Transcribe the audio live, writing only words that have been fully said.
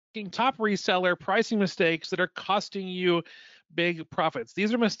top reseller pricing mistakes that are costing you big profits.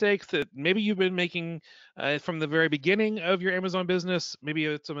 These are mistakes that maybe you've been making from the very beginning of your Amazon business. Maybe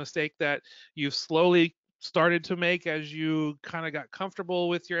it's a mistake that you've slowly started to make as you kind of got comfortable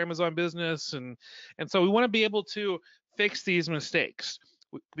with your Amazon business, and so we want to be able to fix these mistakes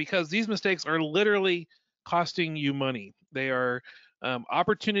because these mistakes are literally costing you money. They are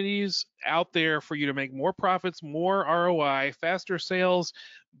opportunities out there for you to make more profits, more ROI, faster sales,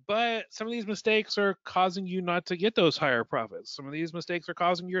 but some of these mistakes are causing you not to get those higher profits. Some of these mistakes are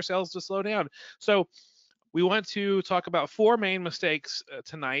causing your sales to slow down. So we want to talk about four main mistakes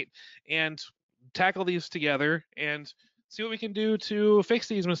tonight and tackle these together and see what we can do to fix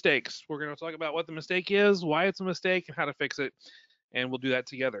these mistakes. We're going to talk about what the mistake is, why it's a mistake, and how to fix it. And we'll do that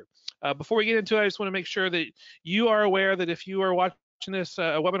together. Before we get into it, I just want to make sure that you are aware that if you are watching this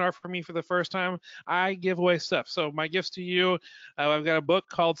webinar for me for the first time, I give away stuff. So my gifts to you, I've got a book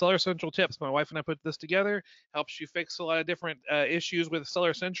called Seller Central Tips. My wife and I put this together. Helps you fix a lot of different issues with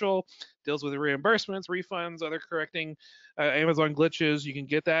Seller Central. Deals with reimbursements, refunds, other correcting Amazon glitches. You can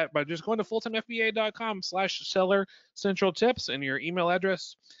get that by just going to fulltimefba.com/Seller Central Tips and your email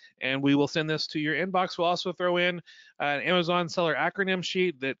address, and we will send this to your inbox. We'll also throw in an Amazon seller acronym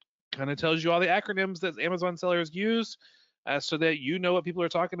sheet that kind of tells you all the acronyms that Amazon sellers use so that you know what people are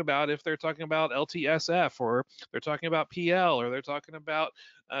talking about if they're talking about LTSF or they're talking about PL or they're talking about,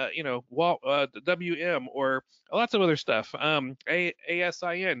 WM or lots of other stuff.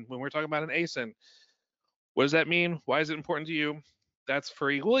 ASIN, when we're talking about an ASIN. What does that mean? Why is it important to you? That's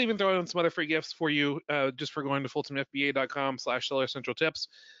free. We'll even throw in some other free gifts for you just for going to fulltimefba.com/Seller Central Tips.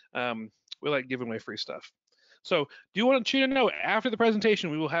 We like giving away free stuff. So do want you to know after the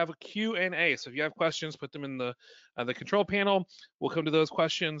presentation, we will have a Q&A. So if you have questions, put them in the control panel. We'll come to those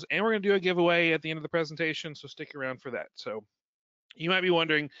questions, and we're going to do a giveaway at the end of the presentation, so stick around for that. So you might be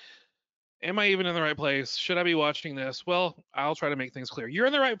wondering, am I even in the right place? Should I be watching this? Well, I'll try to make things clear. You're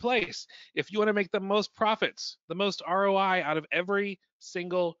in the right place if you want to make the most profits, the most ROI out of every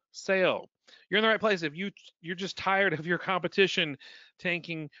single sale. You're in the right place if you're just tired of your competition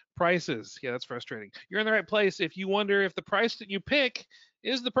tanking prices. Yeah, that's frustrating. You're in the right place if you wonder if the price that you pick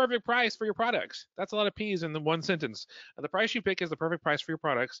is the perfect price for your products. That's a lot of P's in the one sentence. The price you pick is the perfect price for your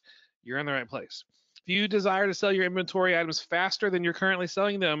products. You're in the right place. If you desire to sell your inventory items faster than you're currently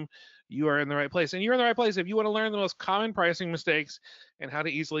selling them, you are in the right place. And you're in the right place if you want to learn the most common pricing mistakes and how to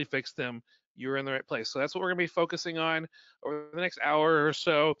easily fix them. You're in the right place. So that's what we're going to be focusing on over the next hour or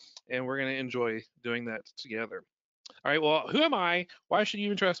so, and we're going to enjoy doing that together. All right, well, who am I? Why should you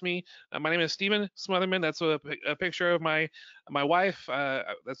even trust me? My name is Stephen Smotherman. That's a picture of my wife.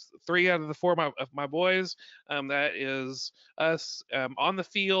 That's 3 out of the 4 of my boys. That is us on the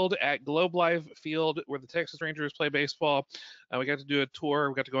field at Globe Life Field where the Texas Rangers play baseball. We got to do a tour.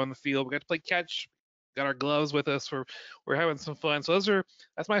 We got to go on the field. We got to play catch. Got our gloves with us. We're having some fun. So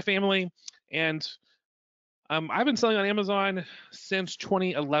that's my family, and I've been selling on Amazon since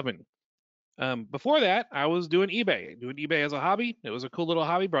 2011. Before that, I was doing eBay as a hobby. It was a cool little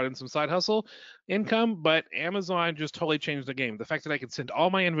hobby, brought in some side hustle income, but Amazon just totally changed the game. The fact that I could send all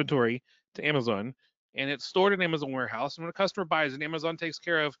my inventory to Amazon and it's stored in Amazon warehouse, and when a customer buys it, Amazon takes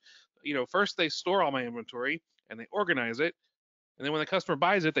care of, first they store all my inventory and they organize it, and then when the customer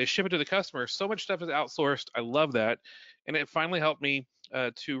buys it, they ship it to the customer. So much stuff is outsourced. I love that, and it finally helped me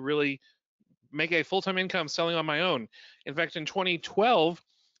to really make a full-time income selling on my own. In fact, in 2012,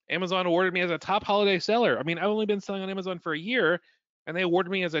 Amazon awarded me as a top holiday seller. I mean, I've only been selling on Amazon for a year, and they awarded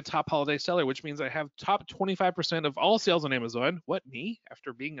me as a top holiday seller, which means I have top 25% of all sales on Amazon. What, me?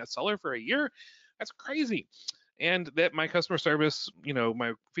 After being a seller for a year? That's crazy. And that my customer service,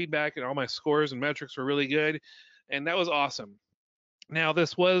 my feedback and all my scores and metrics were really good, and that was awesome. Now,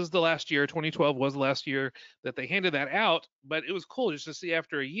 this was the last year, 2012 was the last year that they handed that out, but it was cool just to see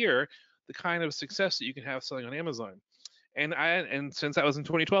after a year the kind of success that you can have selling on Amazon. And since that was in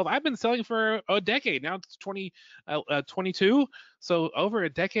 2012, I've been selling for a decade. Now it's 2022, so over a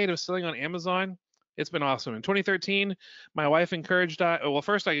decade of selling on Amazon. It's been awesome. In 2013, my wife encouraged.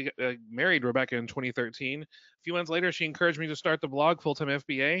 First I married Rebecca in 2013. A few months later, she encouraged me to start the blog Full Time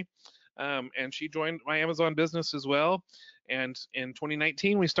FBA, and she joined my Amazon business as well. And in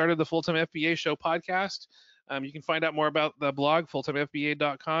 2019, we started the Full Time FBA Show podcast. You can find out more about the blog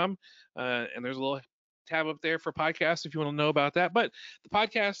fulltimefba.com, and there's a little tab up there for podcasts if you want to know about that. But the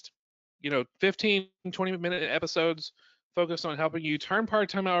podcast, 15, 20-minute episodes focused on helping you turn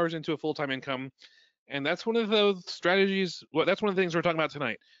part-time hours into a full-time income. And that's one of those strategies. That's one of the things we're talking about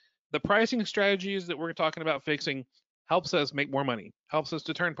tonight. The pricing strategies that we're talking about fixing helps us make more money, helps us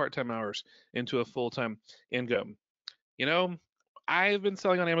to turn part-time hours into a full-time income. I've been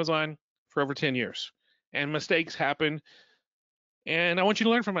selling on Amazon for over 10 years, and mistakes happen, and I want you to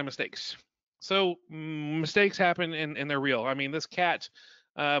learn from my mistakes. So mistakes happen, and they're real. I mean, this cat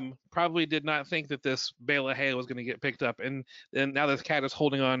probably did not think that this bale of hay was going to get picked up, and then now this cat is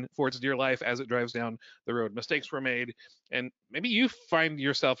holding on for its dear life as it drives down the road. Mistakes were made, and maybe you find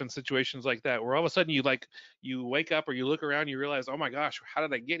yourself in situations like that where all of a sudden you wake up or you look around, you realize, oh my gosh, how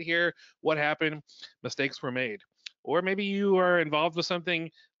did I get here? What happened? Mistakes were made. Or maybe you are involved with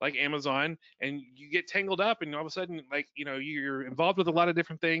something like Amazon and you get tangled up, and all of a sudden, like, you're involved with a lot of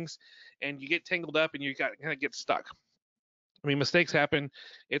different things and you get tangled up and you got kind of get stuck. I mean, mistakes happen.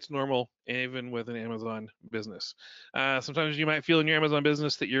 It's normal, even with an Amazon business. Sometimes you might feel in your Amazon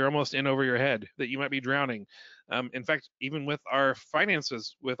business that you're almost in over your head, that you might be drowning. In fact, even with our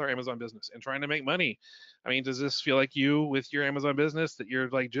finances, with our Amazon business and trying to make money, I mean, does this feel like you with your Amazon business, that you're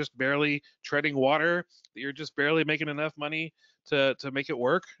like just barely treading water, that you're just barely making enough money to make it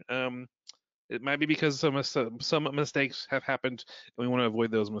work? It might be because some mistakes have happened, and we want to avoid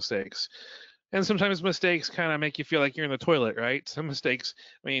those mistakes. And sometimes mistakes kind of make you feel like you're in the toilet, right? Some mistakes,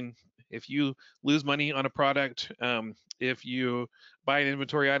 I mean, if you lose money on a product, if you buy an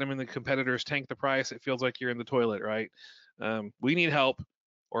inventory item and the competitors tank the price, it feels like you're in the toilet, right? We need help,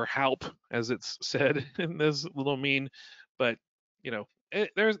 or help, as it's said in this little meme. But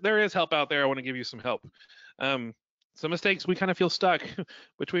there is help out there. I want to give you some help. Some mistakes, we kind of feel stuck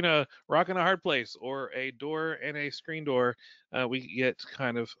between a rock and a hard place, or a door and a screen door. We get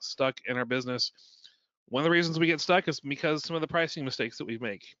kind of stuck in our business. One of the reasons we get stuck is because some of the pricing mistakes that we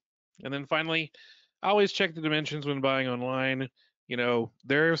make. And then finally, always check the dimensions when buying online.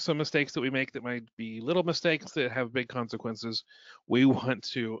 There are some mistakes that we make that might be little mistakes that have big consequences. We want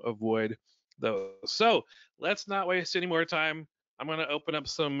to avoid those. So let's not waste any more time. I'm going to open up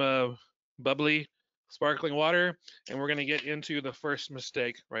some bubbly, sparkling water, and we're going to get into the first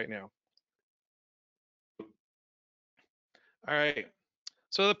mistake right now. All right.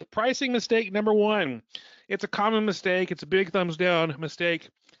 So the pricing mistake number one, it's a common mistake. It's a big thumbs down mistake.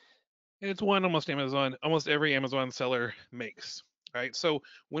 And it's one almost every Amazon seller makes. Right. So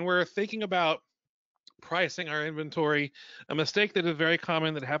when we're thinking about pricing our inventory, a mistake that is very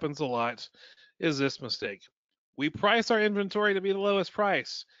common that happens a lot is this mistake. We price our inventory to be the lowest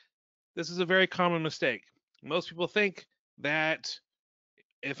price. This is a very common mistake. Most people think that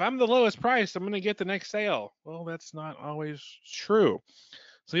if I'm the lowest price, I'm going to get the next sale. Well, that's not always true.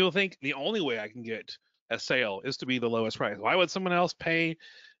 Some people think the only way I can get a sale is to be the lowest price. Why would someone else pay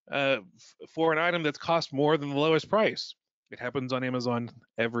for an item that's cost more than the lowest price? It happens on Amazon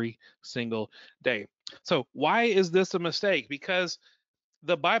every single day. So why is this a mistake? Because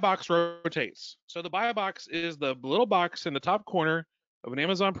the buy box rotates. So the buy box is the little box in the top corner of an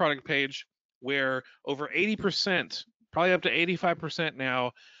Amazon product page where over 80%, probably up to 85%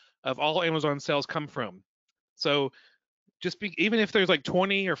 now, of all Amazon sales come from. So even if there's like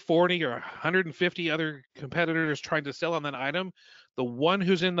 20 or 40 or 150 other competitors trying to sell on that item, the one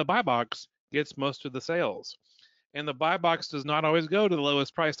who's in the buy box gets most of the sales. And the buy box does not always go to the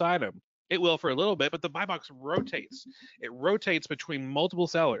lowest priced item. It will for a little bit, but the buy box rotates. It rotates between multiple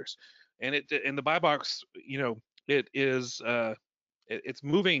sellers, and the buy box, it's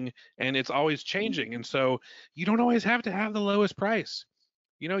moving and it's always changing. And so you don't always have to have the lowest price.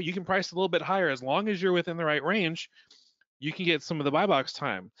 You can price a little bit higher as long as you're within the right range. You can get some of the buy box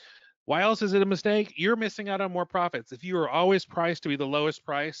time. Why else is it a mistake? You're missing out on more profits. If you are always priced to be the lowest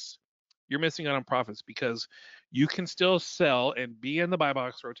price, you're missing out on profits, because you can still sell and be in the buy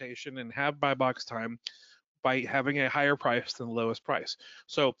box rotation and have buy box time by having a higher price than the lowest price.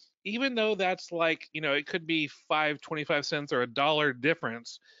 So even though that's like, it could be 25 cents or $1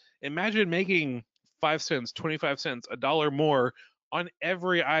 difference, imagine making 5 cents, 25 cents, $1 more on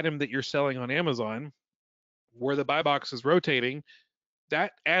every item that you're selling on Amazon, where the buy box is rotating.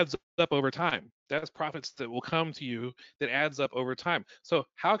 That adds up over time. That's profits that will come to you that adds up over time. So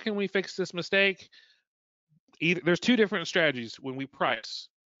how can we fix this mistake? There's two different strategies when we price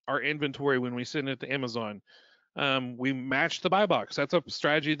our inventory when we send it to Amazon. We match the buy box. That's a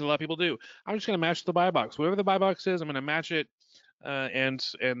strategy that a lot of people do. I'm just going to match the buy box. Whatever the buy box is, I'm going to match it. And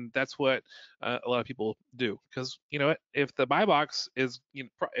that's what a lot of people do, because if the buy box is,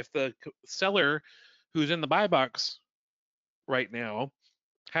 if the seller who's in the buy box right now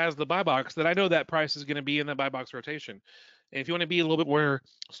has the buy box, then I know that price is going to be in the buy box rotation. And if you want to be a little bit more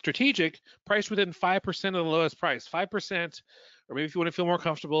strategic, price within 5% of the lowest price, 5%, or maybe if you want to feel more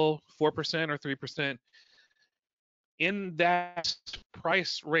comfortable, 4% or 3%. In that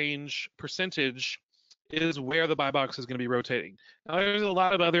price range percentage is where the buy box is going to be rotating. Now, there's a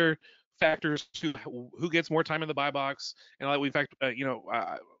lot of other factors to who gets more time in the buy box, and all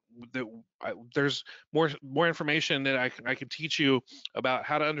that. There's more information that I can teach you about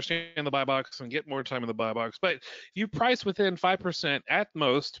how to understand the buy box and get more time in the buy box. But if you price within 5% at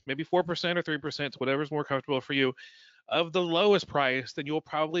most, maybe 4% or 3%, whatever's more comfortable for you, of the lowest price, then you'll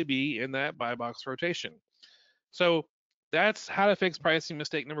probably be in that buy box rotation. So that's how to fix pricing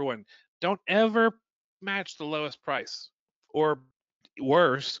mistake number one. Don't ever match the lowest price, or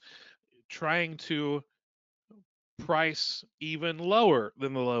worse, trying to price even lower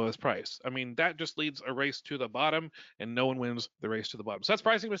than the lowest price. I mean, that just leads a race to the bottom, and no one wins the race to the bottom. So that's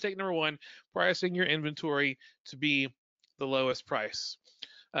pricing mistake number one, pricing your inventory to be the lowest price.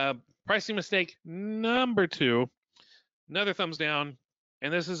 Pricing mistake number two, another thumbs down,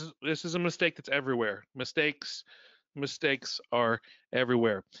 and this is a mistake that's everywhere. Mistakes are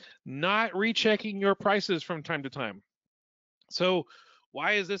everywhere. Not rechecking your prices from time to time. So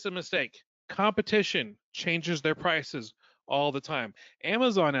why is this a mistake? Competition changes their prices all the time.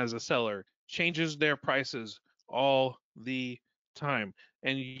 Amazon as a seller changes their prices all the time.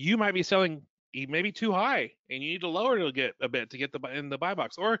 And you might be selling maybe too high and you need to lower it a bit to get in the buy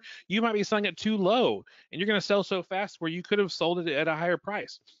box. Or you might be selling it too low and you're going to sell so fast where you could have sold it at a higher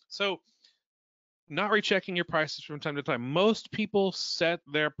price. So not rechecking your prices from time to time. Most people set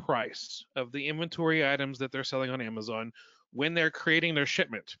their price of the inventory items that they're selling on Amazon when they're creating their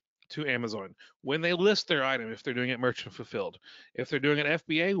shipment to Amazon, when they list their item, if they're doing it merchant fulfilled, if they're doing an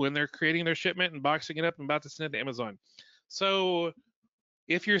FBA, when they're creating their shipment and boxing it up and about to send it to Amazon. So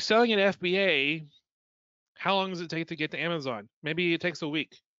if you're selling an FBA, how long does it take to get to Amazon? Maybe it takes a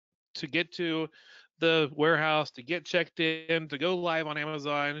week to get to the warehouse, to get checked in, to go live on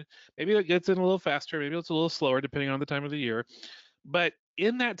Amazon. Maybe it gets in a little faster, maybe it's a little slower depending on the time of the year. But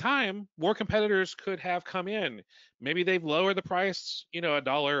in that time, more competitors could have come in. Maybe they've lowered the price, $1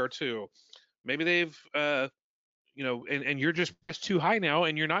 or $2. Maybe they've and you're just too high now,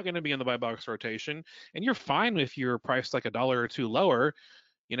 and you're not going to be in the buy box rotation, and you're fine if you're priced like $1 or $2 lower.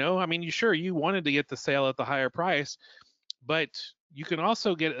 I mean, you wanted to get the sale at the higher price, but you can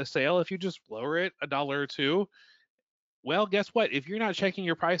also get a sale if you just lower it $1 or $2. Well, guess what? If you're not checking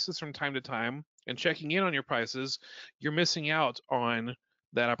your prices from time to time and checking in on your prices, you're missing out on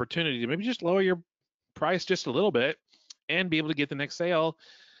that opportunity to maybe just lower your price just a little bit and be able to get the next sale.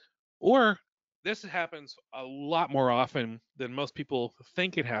 Or this happens a lot more often than most people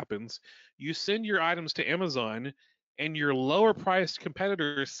think it happens. You send your items to Amazon and your lower priced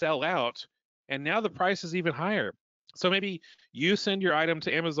competitors sell out, and now the price is even higher. So maybe you send your item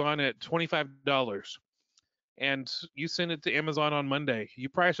to Amazon at $25 and you send it to Amazon on Monday. You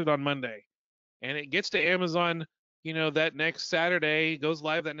price it on Monday and it gets to Amazon, that next Saturday, goes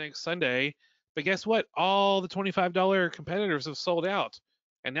live that next Sunday. But guess what? All the $25 competitors have sold out.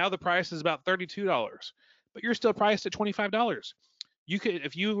 And now the price is about $32, but you're still priced at $25. You could,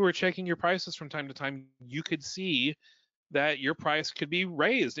 if you were checking your prices from time to time, you could see that your price could be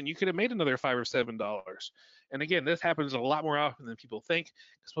raised and you could have made another $5 or $7. And again, this happens a lot more often than people think,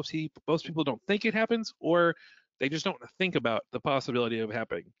 because most people don't think it happens, or they just don't think about the possibility of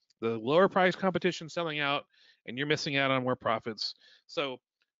happening. The lower price competition selling out and you're missing out on more profits. So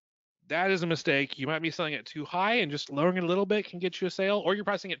that is a mistake. You might be selling it too high, and just lowering it a little bit can get you a sale, or you're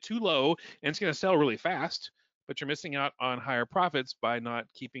pricing it too low and it's going to sell really fast, but you're missing out on higher profits by not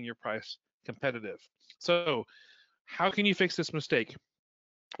keeping your price competitive. So how can you fix this mistake?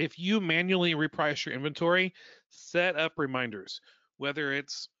 If you manually reprice your inventory, set up reminders, whether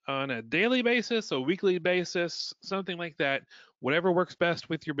it's on a daily basis, a weekly basis, something like that, whatever works best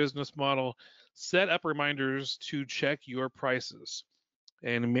with your business model, set up reminders to check your prices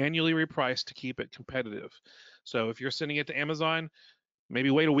and manually reprice to keep it competitive. So if you're sending it to Amazon,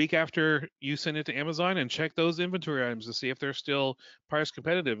 maybe wait a week after you send it to Amazon and check those inventory items to see if they're still priced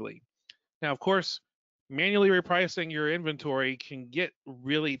competitively. Now, of course, manually repricing your inventory can get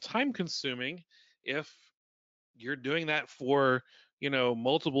really time consuming if you're doing that for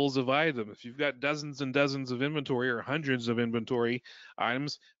multiples of items. If you've got dozens and dozens of inventory or hundreds of inventory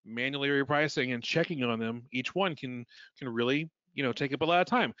items, manually repricing and checking on them, each one can really take up a lot of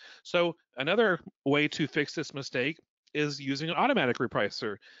time. So another way to fix this mistake is using an automatic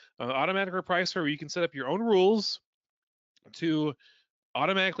repricer. An automatic repricer where you can set up your own rules to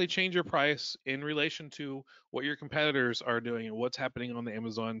automatically change your price in relation to what your competitors are doing and what's happening on the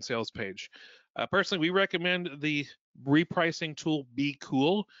Amazon sales page. Personally, we recommend the repricing tool Be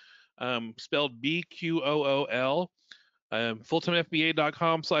Cool, spelled BQOOL.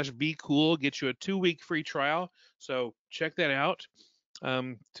 FulltimeFBA.com/Be Cool gets you a 2-week free trial. So check that out.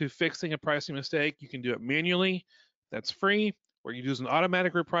 To fixing a pricing mistake, you can do it manually. That's free. or you use an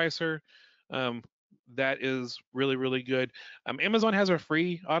automatic repricer, um, that is really, really good. Amazon has a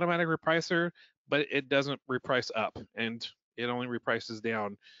free automatic repricer, but it doesn't reprice up, and it only reprices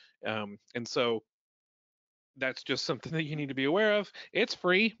down. And so that's just something that you need to be aware of. It's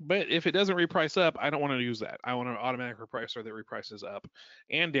free, but if it doesn't reprice up, I don't want to use that. I want an automatic repricer that reprices up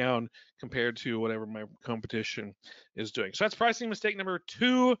and down compared to whatever my competition is doing. So that's pricing mistake number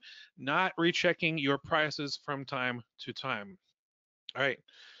 2, not rechecking your prices from time to time. All right.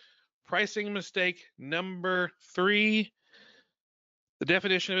 Pricing mistake number 3. The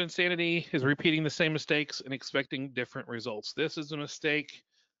definition of insanity is repeating the same mistakes and expecting different results. This is a mistake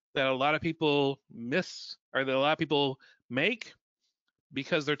that a lot of people miss, or that a lot of people make,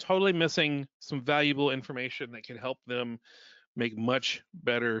 because they're totally missing some valuable information that can help them make much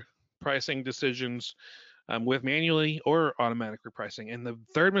better pricing decisions, with manually or automatic repricing. And the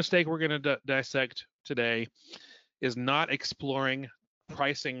third mistake we're going to dissect today is not exploring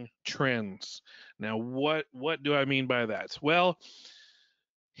pricing trends. Now, what do I mean by that? Well,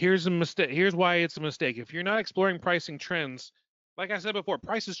 here's a mistake. Here's why it's a mistake. If you're not exploring pricing trends, like I said before,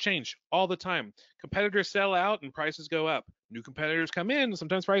 prices change all the time. Competitors sell out and prices go up. New competitors come in,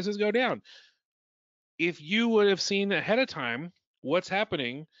 sometimes prices go down. If you would have seen ahead of time what's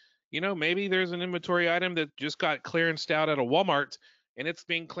happening, maybe there's an inventory item that just got clearanced out at a Walmart, and it's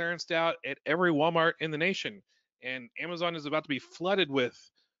being clearanced out at every Walmart in the nation. And Amazon is about to be flooded with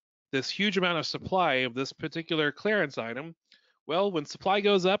this huge amount of supply of this particular clearance item. Well, when supply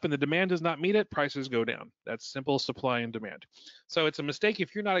goes up and the demand does not meet it, prices go down. That's simple supply and demand. So it's a mistake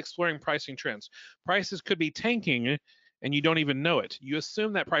if you're not exploring pricing trends. Prices could be tanking and you don't even know it. You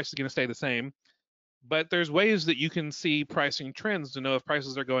assume that price is going to stay the same, but there's ways that you can see pricing trends to know if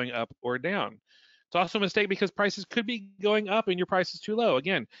prices are going up or down. It's also a mistake because prices could be going up and your price is too low.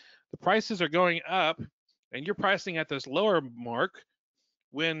 Again, the prices are going up and you're pricing at this lower mark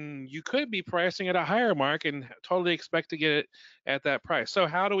when you could be pricing at a higher mark and totally expect to get it at that price. So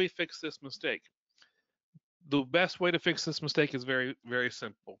how do we fix this mistake? The best way to fix this mistake is very, very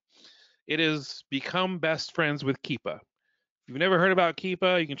simple. It is become best friends with Keepa. If you've never heard about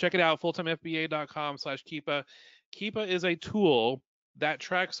Keepa, you can check it out, fulltimefba.com/Keepa. Keepa is a tool that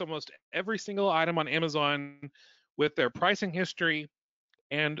tracks almost every single item on Amazon with their pricing history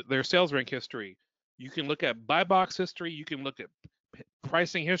and their sales rank history. You can look at buy box history. You can look at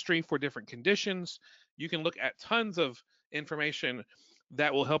pricing history for different conditions. You can look at tons of information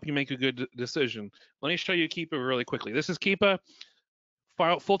that will help you make a good decision. Let me show you Keepa really quickly. This is Keepa.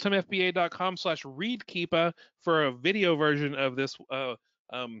 Fulltimefba.com/read Keepa for a video version of this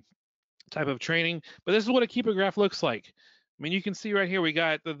type of training. But this is what a Keepa graph looks like. I mean, you can see right here we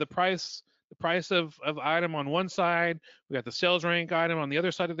got the price of item on one side. We got the sales rank item on the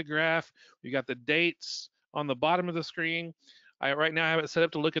other side of the graph. We got the dates on the bottom of the screen. I right now have it set up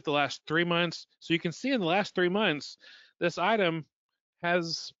to look at the last 3 months. So you can see in the last 3 months, this item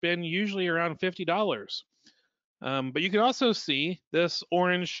has been usually around $50. But you can also see this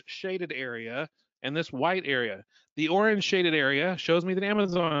orange shaded area and this white area. The orange shaded area shows me that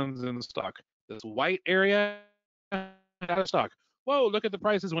Amazon's in stock. This white area, out of stock. Whoa, look at the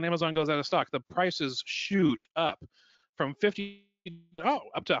prices when Amazon goes out of stock. The prices shoot up from up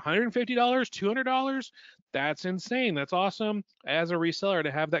to $150, $200. That's insane. That's awesome as a reseller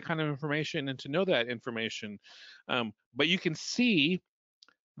to have that kind of information and to know that information. But you can see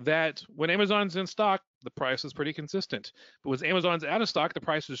that when Amazon's in stock, the price is pretty consistent. But when Amazon's out of stock, the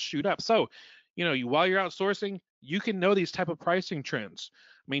prices shoot up. So, while you're outsourcing, you can know these type of pricing trends.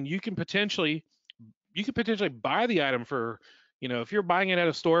 I mean, you could potentially buy the item for, if you're buying it at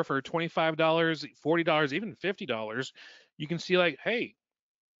a store for $25, $40, even $50, you can see like, hey,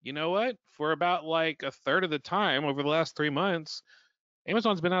 you know what? For about like a third of the time over the last 3 months,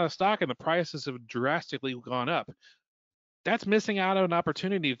 Amazon's been out of stock and the prices have drastically gone up. That's missing out on an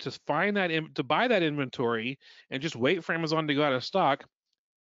opportunity to find to buy that inventory and just wait for Amazon to go out of stock.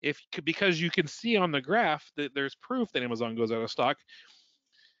 Because you can see on the graph that there's proof that Amazon goes out of stock,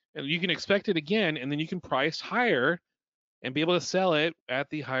 and you can expect it again, and then you can price higher and be able to sell it at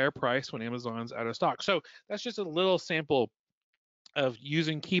the higher price when Amazon's out of stock. So that's just a little sample of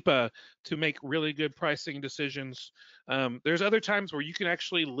using Keepa to make really good pricing decisions. There's other times where you can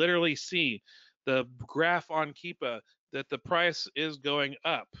actually literally see the graph on Keepa that the price is going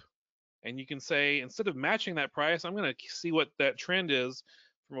up. And you can say, instead of matching that price, I'm going to see what that trend is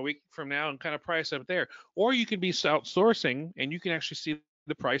from a week from now and kind of price up there. Or you can be outsourcing and you can actually see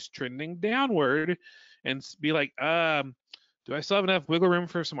the price trending downward and be like, do I still have enough wiggle room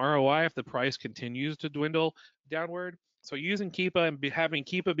for some ROI if the price continues to dwindle downward? So using Keepa and having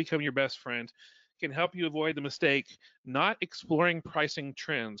Keepa become your best friend can help you avoid the mistake not exploring pricing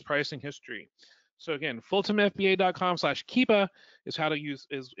trends, pricing history. So again, fultonfba.com/Keepa is how to use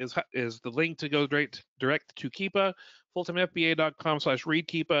is the link to go direct to Keepa. fultonfba.com/read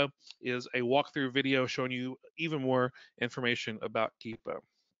Keepa is a walkthrough video showing you even more information about Keepa.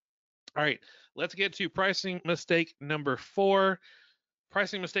 All right, let's get to pricing mistake number 4.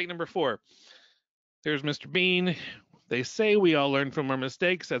 Pricing mistake number 4. There's Mr. Bean. They say we all learn from our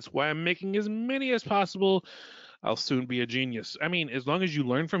mistakes. That's why I'm making as many as possible. I'll soon be a genius. I mean, as long as you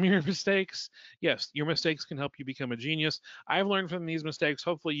learn from your mistakes, yes, your mistakes can help you become a genius. I've learned from these mistakes.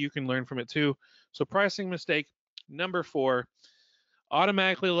 Hopefully you can learn from it too. So pricing mistake number 4,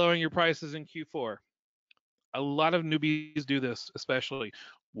 automatically lowering your prices in Q4. A lot of newbies do this, especially.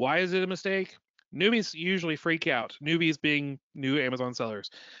 Why is it a mistake? Newbies usually freak out. Newbies being new Amazon sellers.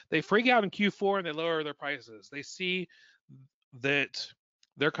 They freak out in Q4 and they lower their prices. They see that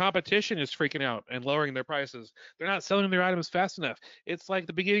their competition is freaking out and lowering their prices. They're not selling their items fast enough. It's like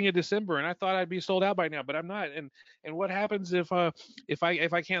the beginning of December, and I thought I'd be sold out by now, but I'm not. And what happens if I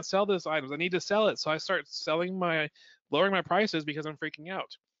can't sell this item? I need to sell it, so I start lowering my prices because I'm freaking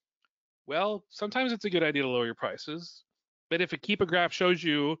out. Well, sometimes it's a good idea to lower your prices, but if a Keepa graph shows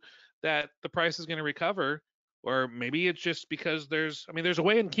you that the price is going to recover, or maybe it's just because there's a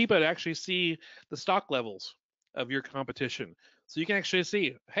way in Keepa to actually see the stock levels of your competition. So you can actually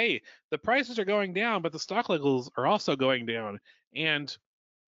see, hey, the prices are going down, but the stock levels are also going down. And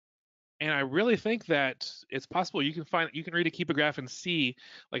I really think that it's possible you can read a Keepa graph and see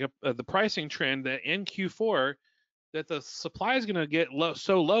like the pricing trend that in Q4 that the supply is going to get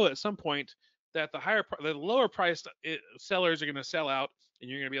so low at some point that the lower priced sellers are going to sell out, and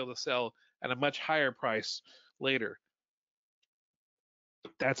you're going to be able to sell at a much higher price later.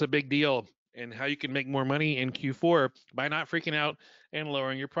 That's a big deal, and how you can make more money in Q4 by not freaking out and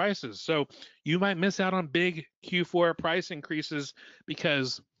lowering your prices. So you might miss out on big Q4 price increases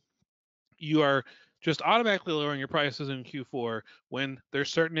because you are just automatically lowering your prices in Q4 when there's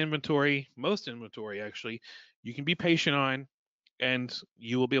certain inventory, most inventory actually, you can be patient on, and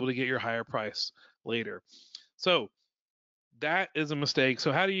you will be able to get your higher price later. So that is a mistake.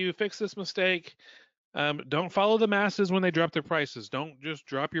 So how do you fix this mistake? Don't follow the masses when they drop their prices. Don't just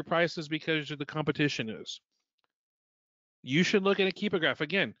drop your prices because the competition is. You should look at a Keepa graph.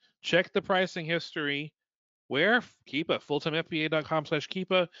 Again, check the pricing history. Where? Keepa,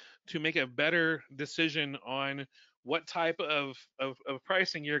 fultonfba.com/Keepa, to make a better decision on what type of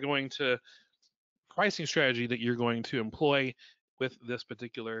pricing strategy that you're going to employ with this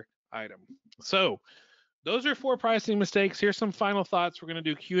particular item. So those are 4 pricing mistakes. Here's some final thoughts. We're going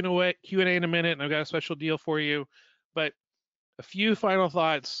to do Q&A in a minute, and I've got a special deal for you. But a few final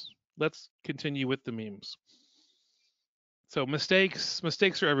thoughts. Let's continue with the memes. So mistakes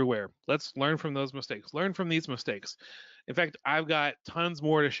are everywhere. Let's learn from those mistakes. Learn from these mistakes. In fact, I've got tons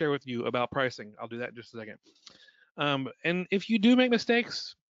more to share with you about pricing. I'll do that in just a second. And if you do make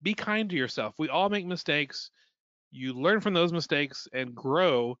mistakes, be kind to yourself. We all make mistakes. You learn from those mistakes and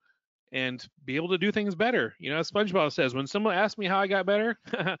grow and be able to do things better. You know, as SpongeBob says, when someone asks me how I got better,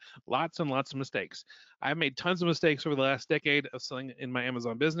 lots and lots of mistakes. I've made tons of mistakes over the last decade of selling in my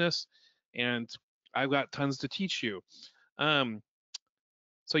Amazon business, and I've got tons to teach you.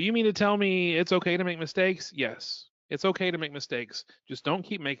 So you mean to tell me it's okay to make mistakes? Yes, it's okay to make mistakes. Just don't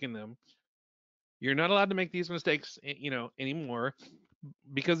keep making them. You're not allowed to make these mistakes, anymore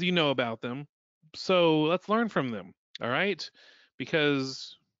because you know about them. So let's learn from them, all right?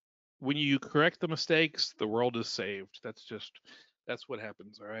 Because when you correct the mistakes, the world is saved. That's what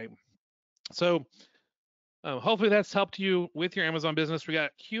happens, all right? So hopefully that's helped you with your Amazon business. We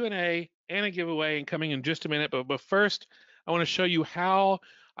got Q&A and a giveaway and coming in just a minute. But first, I want to show you how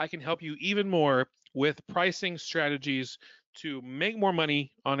I can help you even more with pricing strategies to make more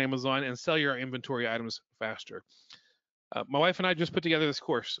money on Amazon and sell your inventory items faster. My wife and I just put together this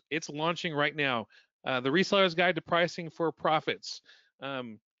course. It's launching right now. The Reseller's Guide to Pricing for Profits.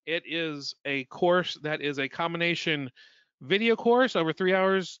 It is a course that is a combination video course over 3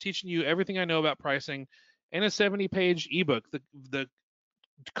 hours teaching you everything I know about pricing, and a 70-page ebook. The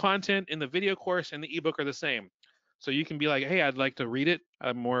content in the video course and the ebook are the same. So you can be like, hey, I'd like to read it.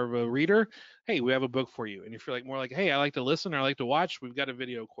 I'm more of a reader. Hey, we have a book for you. And if you're more like, hey, I like to listen or I like to watch, we've got a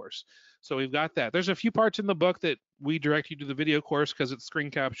video course. So we've got that. There's a few parts in the book that we direct you to the video course because it's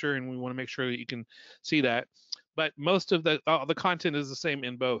screen capture and we want to make sure that you can see that. But most of the content is the same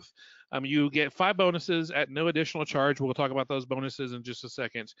in both. You get 5 bonuses at no additional charge. We'll talk about those bonuses in just a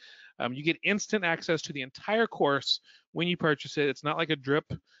second. You get instant access to the entire course when you purchase it. It's not like a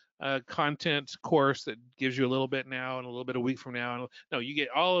drip. content course that gives you a little bit now and a little bit a week from now. No, you get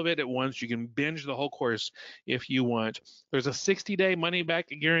all of it at once. You can binge the whole course if you want. There's a 60-day money back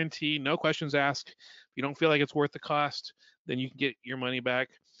guarantee, no questions asked. If you don't feel like it's worth the cost, then you can get your money back.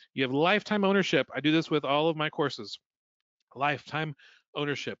 You have lifetime ownership. I do this with all of my courses. Lifetime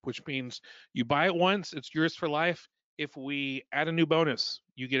ownership, which means you buy it once, it's yours for life. If we add a new bonus,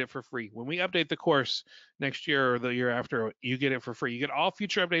 you get it for free. When we update the course next year or the year after, you get it for free. You get all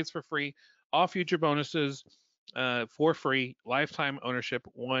future updates for free, all future bonuses for free, lifetime ownership,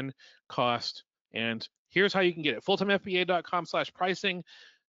 one cost. And here's how you can get it. fulltimefba.com/pricing.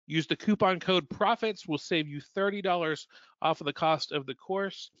 Use the coupon code PROFITS. Will save you $30 off of the cost of the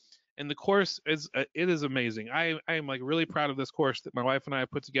course. And the course is it is amazing. I am like really proud of this course that my wife and I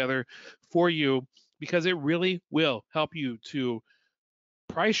have put together for you, because it really will help you to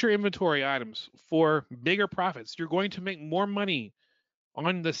price your inventory items for bigger profits. You're going to make more money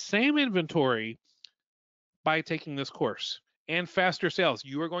on the same inventory by taking this course, and faster sales.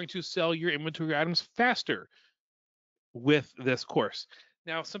 You are going to sell your inventory items faster with this course.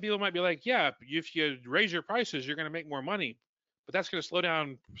 Now, some people might be like, yeah, if you raise your prices, you're going to make more money, but that's going to slow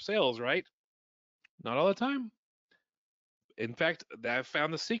down sales, right? Not all the time. In fact, I've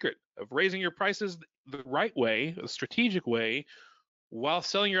found the secret of raising your prices the right way, the strategic way, while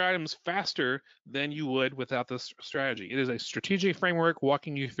selling your items faster than you would without this strategy. It is a strategic framework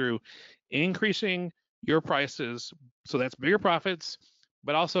walking you through increasing your prices, so that's bigger profits,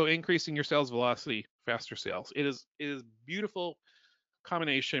 but also increasing your sales velocity, faster sales. It is beautiful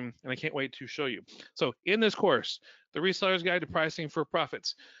combination, and I can't wait to show you. So in this course, the Reseller's Guide to Pricing for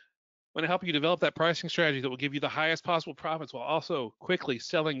Profits, I'm going to help you develop that pricing strategy that will give you the highest possible profits while also quickly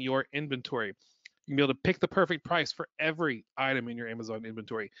selling your inventory. You can be able to pick the perfect price for every item in your Amazon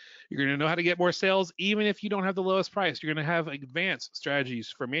inventory. You're going to know how to get more sales even if you don't have the lowest price. You're going to have advanced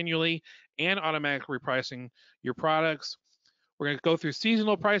strategies for manually and automatically repricing your products. We're going to go through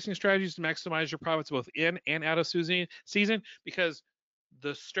seasonal pricing strategies to maximize your profits both in and out of season, because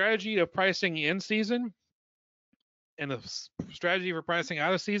the strategy of pricing in season and the strategy for pricing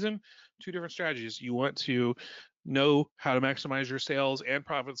out of season, two different strategies. You want to know how to maximize your sales and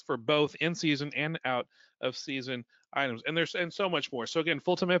profits for both in season and out of season items. And there's so much more. So again,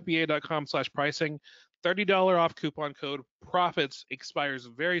 fulltimefba.com/pricing, $30 off coupon code PROFITS expires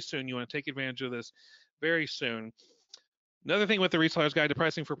very soon. You want to take advantage of this very soon. Another thing with the Reseller's Guide to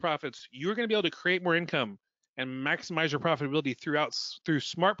Pricing for Profits, you're going to be able to create more income and maximize your profitability through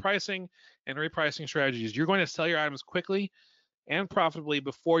smart pricing and repricing strategies. You're going to sell your items quickly and profitably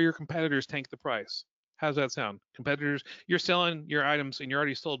before your competitors tank the price. How's that sound? Competitors, you're selling your items and you're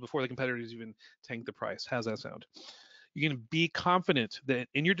already sold before the competitors even tank the price. How's that sound? You can be confident that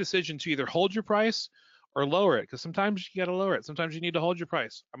in your decision to either hold your price or lower it, because sometimes you got to lower it. Sometimes you need to hold your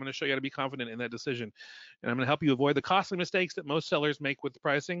price. I'm going to show you how to be confident in that decision. And I'm going to help you avoid the costly mistakes that most sellers make with the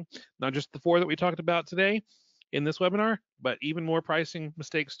pricing, not just the 4 that we talked about today in this webinar, but even more pricing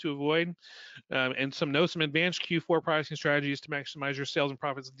mistakes to avoid, and some advanced Q4 pricing strategies to maximize your sales and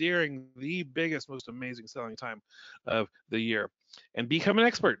profits during the biggest, most amazing selling time of the year. And become an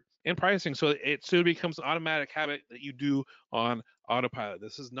expert in pricing so it soon becomes an automatic habit that you do on autopilot.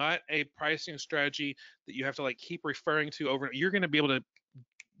 This is not a pricing strategy that you have to like keep referring to over. You're going to be able to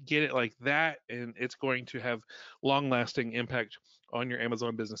get it like that, and it's going to have long-lasting impact on your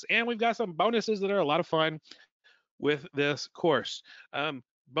Amazon business. And we've got some bonuses that are a lot of fun with this course.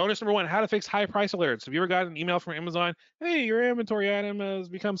 Bonus number 1, how to fix high price alerts. Have you ever got an email from Amazon? Hey, your inventory item has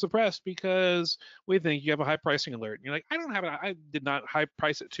become suppressed because we think you have a high pricing alert. And you're like, I did not high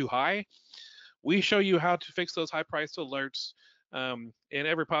price it too high. We show you how to fix those high price alerts in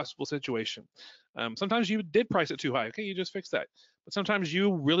every possible situation. Sometimes you did price it too high. Okay, you just fix that. But sometimes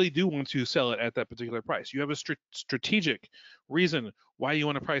you really do want to sell it at that particular price. You have a strategic reason why you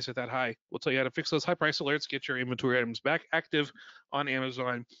want to price it that high. We'll tell you how to fix those high price alerts, get your inventory items back active on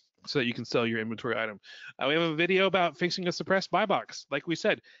Amazon so that you can sell your inventory item. We have a video about fixing a suppressed buy box. Like we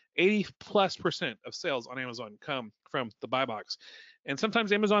said, 80+% of sales on Amazon come from the buy box. And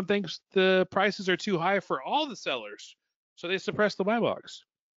sometimes Amazon thinks the prices are too high for all the sellers, so they suppress the buy box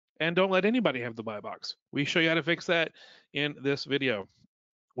and don't let anybody have the buy box. We show you how to fix that in this video.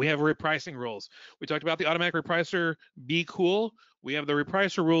 We have repricing rules. We talked about the automatic repricer, be cool. We have the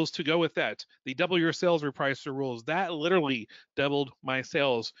repricer rules to go with that. The double your sales repricer rules, that literally doubled my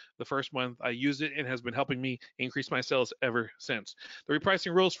sales the first month I used it and has been helping me increase my sales ever since. The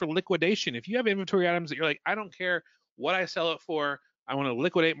repricing rules for liquidation. If you have inventory items that you're like, I don't care what I sell it for, I want to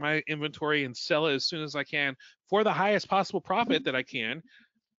liquidate my inventory and sell it as soon as I can for the highest possible profit that I can,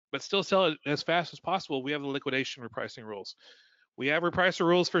 but still sell it as fast as possible, we have the liquidation repricing rules. We have repricer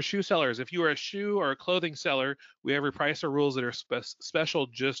rules for shoe sellers. If you are a shoe or a clothing seller, we have repricer rules that are special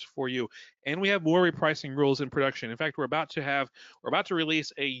just for you. And we have more repricing rules in production. In fact, we're about to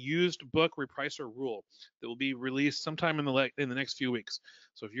release a used book repricer rule that will be released sometime in the next few weeks.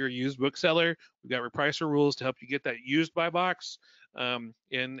 So if you're a used book seller, we've got repricer rules to help you get that used by box, and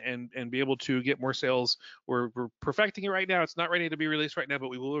be able to get more sales. We're perfecting it right now. It's not ready to be released right now, but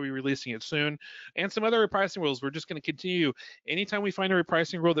we will be releasing it soon. And some other repricing rules. We're just going to continue. Anytime we find a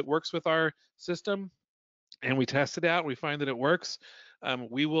repricing rule that works with our system and we test it out and we find that it works,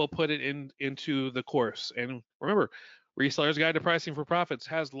 we will put it into the course. And remember, Reseller's Guide to Pricing for Profits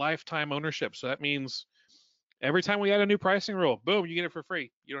has lifetime ownership. So that means every time we add a new pricing rule, boom, you get it for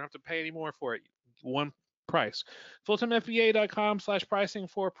free. You don't have to pay any more for it. One price. FulltimeFBA.com/pricing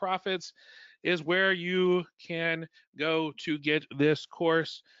for profits is where you can go to get this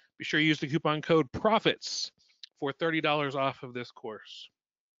course. Be sure you use the coupon code PROFITS for $30 off of this course.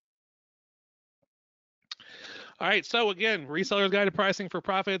 All right, so again, Reseller's Guide to Pricing for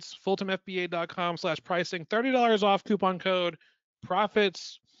Profits, FulltimeFBA.com/pricing, $30 off, coupon code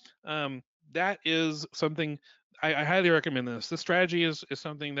PROFITS. That is something I highly recommend. This strategy is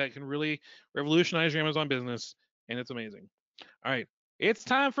something that can really revolutionize your Amazon business, and it's amazing. All right, it's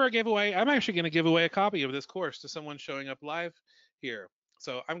time for a giveaway. I'm actually going to give away a copy of this course to someone showing up live here.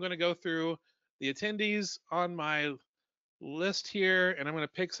 So I'm going to go through the attendees on my list here, and I'm going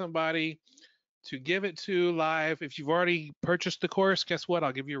to pick somebody to give it to live. If you've already purchased the course, guess what?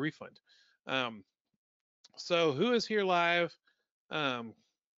 I'll give you a refund. So who is here live?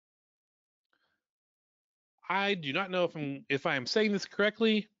 I do not know if I am saying this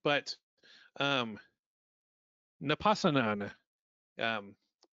correctly, but Napasanan,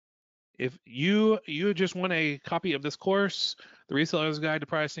 if you just want a copy of this course, the Reseller's Guide to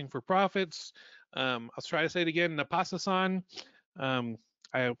Pricing for Profits, I'll try to say it again, Napasasan.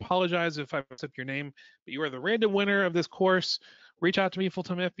 I apologize if I messed up your name, but you are the random winner of this course. Reach out to me,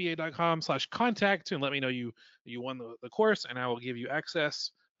 fulltimefba.com/contact, and let me know you won the course, and I will give you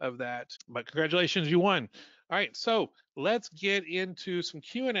access of that. But congratulations, you won. All right, so let's get into some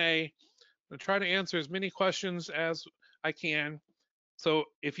Q&A. I'm going to try to answer as many questions as I can. So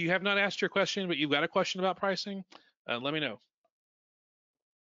if you have not asked your question, but you've got a question about pricing, let me know.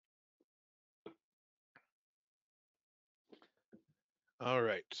 All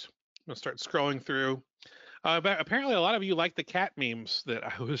right, I'm going to start scrolling through. But apparently a lot of you like the cat memes that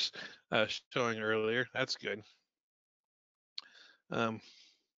I was showing earlier. That's good.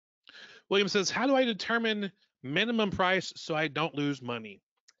 William says, how do I determine minimum price so I don't lose money?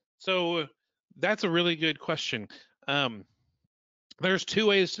 So that's a really good question. There's two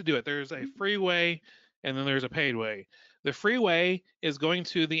ways to do it. There's a free way and then there's a paid way. The free way is going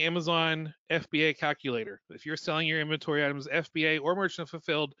to the Amazon FBA calculator. If you're selling your inventory items FBA or merchant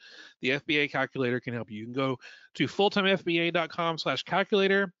fulfilled, the FBA calculator can help you. You can go to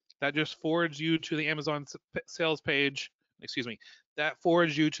fulltimefba.com/calculator. That just forwards you to the Amazon sales page. Excuse me. That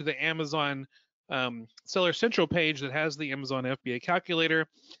forwards you to the Amazon Seller Central page that has the Amazon FBA calculator,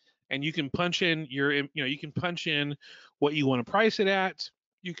 and you can punch in you can punch in what you want to price it at.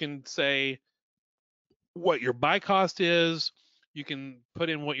 You can say what your buy cost is. You can put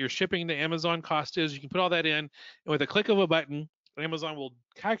in what your shipping to Amazon cost is. You can put all that in, and with a click of a button, Amazon will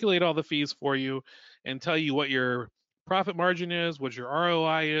calculate all the fees for you and tell you what your profit margin is, what your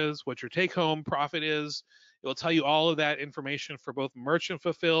ROI is, what your take-home profit is. It will tell you all of that information for both merchant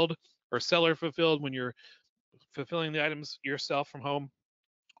fulfilled or seller fulfilled when you're fulfilling the items yourself from home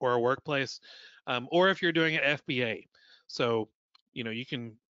or a workplace, or if you're doing it FBA. So, you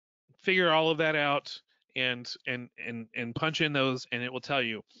can figure all of that out and punch in those, and it will tell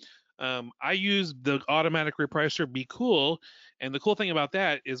you. I use the automatic repricer Be Cool, and the cool thing about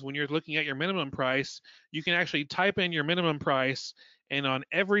that is when you're looking at your minimum price, you can actually type in your minimum price, and on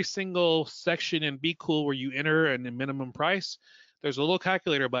every single section in Be Cool where you enter a minimum price, there's a little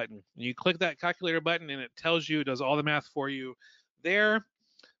calculator button. And you click that calculator button, and it tells you, it does all the math for you there.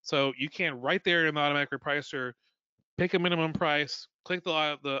 So you can right there in the automatic repricer pick a minimum price, click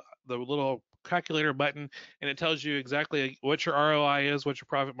the little calculator button, and it tells you exactly what your ROI is, what your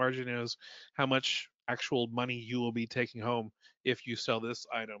profit margin is, how much actual money you will be taking home if you sell this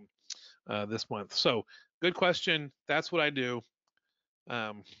item this month. So good question. That's what I do.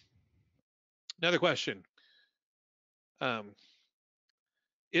 Another question.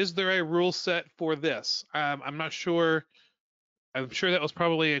 Is there a rule set for this? I'm not sure. I'm sure that was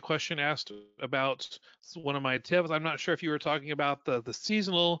probably a question asked about one of my tips. I'm not sure if you were talking about the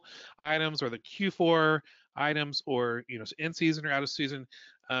seasonal items or the Q4 items, or in season or out of season.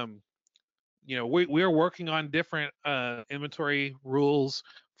 we are working on different inventory rules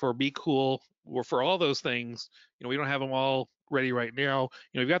for Be Cool or for all those things. We don't have them all ready right now.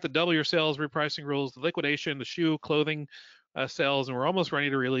 We've got the double your sales repricing rules, the liquidation, the shoe, clothing sales, and we're almost ready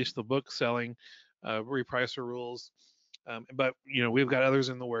to release the book selling repricer rules. But we've got others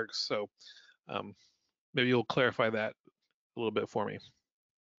in the works, so maybe you'll clarify that a little bit for me.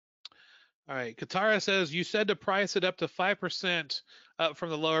 All right, Katara says, you said to price it up to 5% up from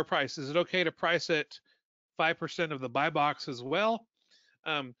the lower price. Is it okay to price it 5% of the buy box as well?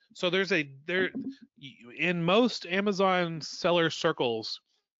 So in most Amazon seller circles,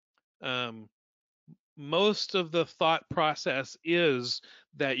 most of the thought process is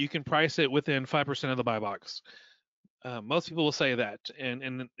that you can price it within 5% of the buy box. Most people will say that,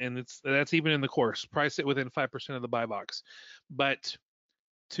 and that's even in the course. Price it within 5% of the buy box. But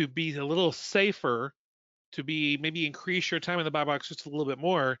to be a little safer, to be maybe increase your time in the buy box just a little bit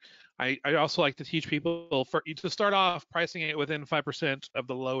more, I also like to teach people to start off pricing it within 5% of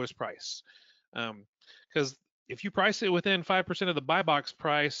the lowest price. Because if you price it within 5% of the buy box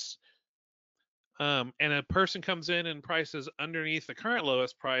price, and a person comes in and prices underneath the current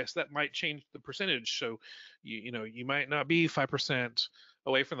lowest price, that might change the percentage. So you might not be 5%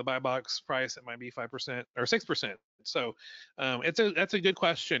 away from the buy box price. It might be 5% or 6%. So that's a good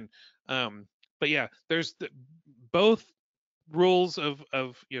question. But yeah, there's both rules of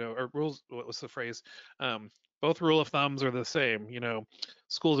or rules. What was the phrase? Both rule of thumbs are the same.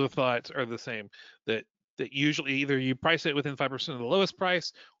 Schools of thought are the same. That usually either you price it within 5% of the lowest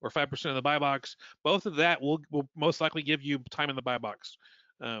price or 5% of the buy box. Both of that will most likely give you time in the buy box.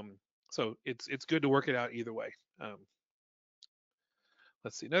 So it's good to work it out either way.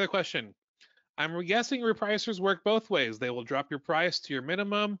 Let's see, another question. I'm guessing repricers work both ways. They will drop your price to your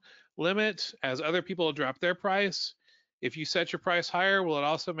minimum limit as other people drop their price. If you set your price higher, will it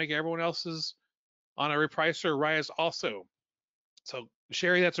also make everyone else's on a repricer rise also? So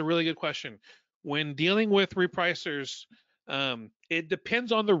Sherry, that's a really good question. When dealing with repricers, it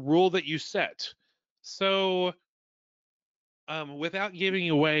depends on the rule that you set. So without giving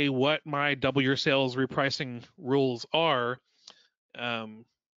away what my double your sales repricing rules are,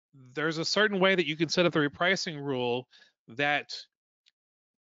 there's a certain way that you can set up the repricing rule that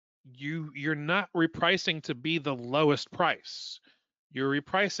you're not repricing to be the lowest price. You're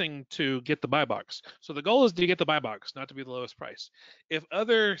repricing to get the buy box. So the goal is to get the buy box, not to be the lowest price. If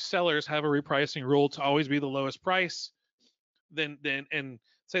other sellers have a repricing rule to always be the lowest price, then and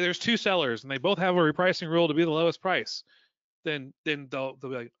say there's two sellers and they both have a repricing rule to be the lowest price, then they'll be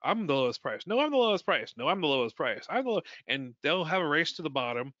like, I'm the lowest price. No, I'm the lowest price. No, I'm the lowest price. And they'll have a race to the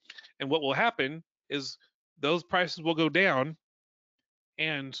bottom. And what will happen is those prices will go down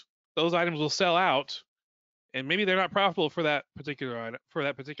and those items will sell out, and maybe they're not profitable for that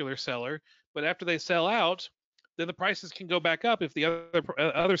particular seller, but after they sell out, then the prices can go back up if the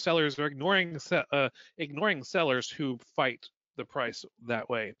other sellers are ignoring sellers who fight the price that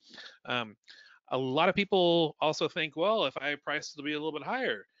way. A lot of people also think, well, if I price it to be a little bit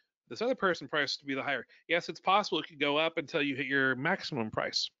higher, this other person priced to be the higher. Yes, it's possible it could go up until you hit your maximum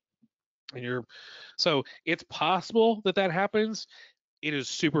price. So it's possible that happens. It is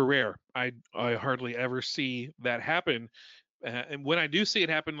super rare. I hardly ever see that happen. And when I do see it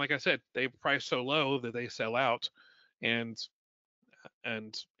happen, like I said, they price so low that they sell out, and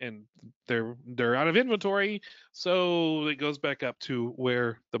they're out of inventory, so it goes back up to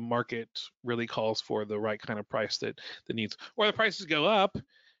where the market really calls for the right kind of price that needs, or the prices go up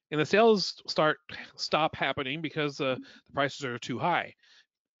and the sales stop happening because the prices are too high.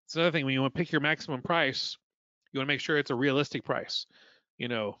 It's another thing when you want to pick your maximum price, you want to make sure it's a realistic price.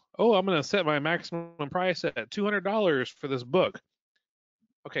 Oh, I'm going to set my maximum price at $200 for this book.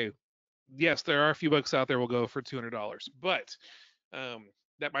 Okay, yes, there are a few books out there will go for $200, but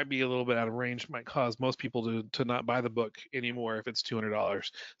that might be a little bit out of range. Might cause most people to not buy the book anymore if it's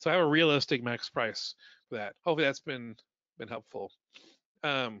 $200. So I have a realistic max price for that. Hopefully that's been helpful.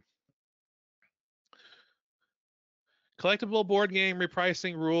 Collectible board game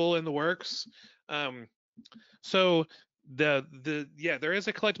repricing rule in the works. So there is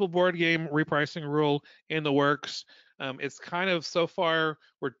a collectible board game repricing rule in the works. It's kind of, so far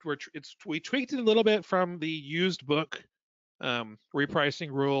we tweaked it a little bit from the used book repricing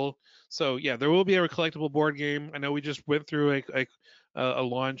rule. So yeah, there will be a collectible board game. I know we just went through a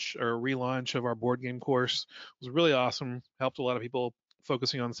launch or a relaunch of our board game course. It was really awesome. Helped a lot of people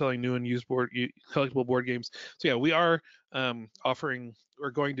focusing on selling new and used collectible board games. So yeah, we are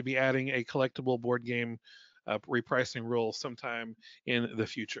going to be adding a collectible board game repricing rule sometime in the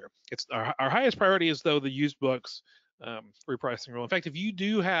future. It's our highest priority is though the used books, repricing rule. In fact, if you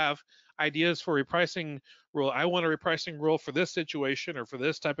do have ideas for repricing rule, I want a repricing rule for this situation or for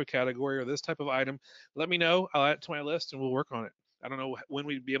this type of category or this type of item, let me know. I'll add it to my list and we'll work on it. I don't know when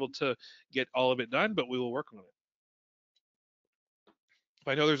we'd be able to get all of it done, but we will work on it. If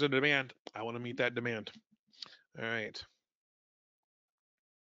I know there's a demand, I want to meet that demand. All right.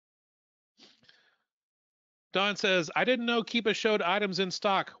 Don says, I didn't know Keepa showed items in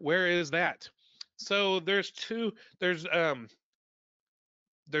stock. Where is that? So there's two pieces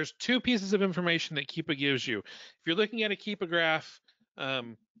of information that Keepa gives you. If you're looking at a Keepa graph,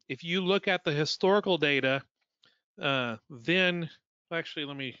 if you look at the historical data, then actually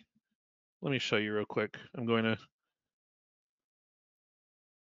let me show you real quick. I'm going to,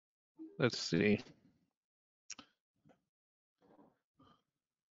 let's see.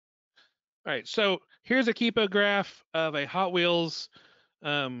 All right, so here's a Keepa graph of a Hot Wheels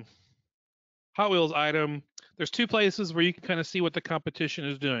item. There's two places where you can kind of see what the competition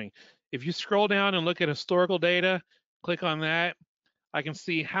is doing. If you scroll down and look at historical data, click on that, I can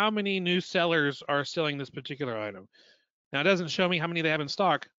see how many new sellers are selling this particular item. Now, it doesn't show me how many they have in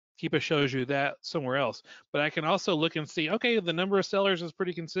stock. Keepa shows you that somewhere else. But I can also look and see, okay, the number of sellers is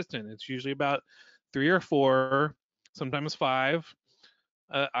pretty consistent. It's usually about 3 or 4, sometimes 5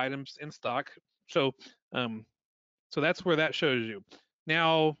 items in stock. So that's where that shows you.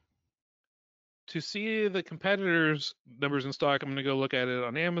 Now, to see the competitors' numbers in stock, I'm going to go look at it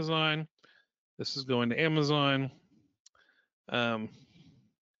on Amazon. This is going to Amazon. And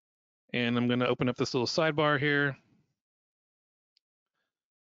I'm going to open up this little sidebar here.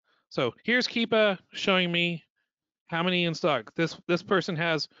 So here's Keepa showing me how many in stock. This person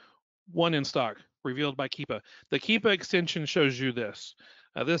has 1 in stock, revealed by Keepa. The Keepa extension shows you this.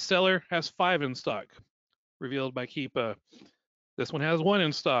 This seller has 5 in stock, revealed by Keepa. This one has 1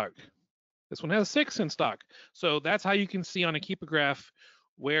 in stock. This one has 6 in stock. So that's how you can see on a Keepa graph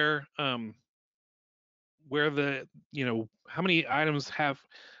where the, how many items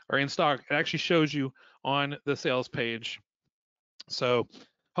are in stock. It actually shows you on the sales page. So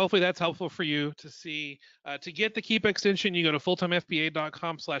hopefully that's helpful for you to see. To get the Keepa extension, you go to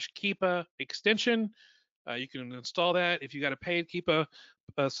fulltimefba.com/Keepa extension. You can install that. If you got a paid Keepa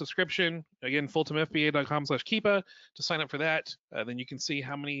subscription, again, fulltimefba.com/Keepa to sign up for that. Then you can see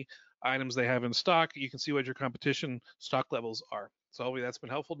how many items they have in stock. You can see what your competition stock levels are. So hopefully that's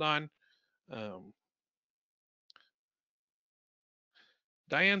been helpful, Don.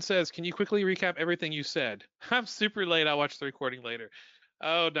 Diane says, can you quickly recap everything you said? I'm super late. I'll watch the recording later.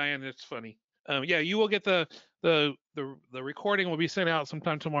 Oh, Diane, it's funny. Yeah, you will get the recording will be sent out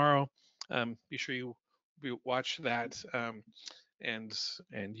sometime tomorrow. Be sure you watch that, and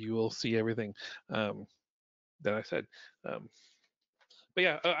you will see everything that I said. But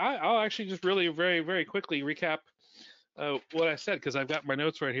yeah, I'll actually just really very, very quickly recap what I said because I've got my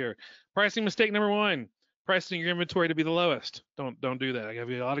notes right here. Pricing mistake number 1. Pricing your inventory to be the lowest. Don't do that. I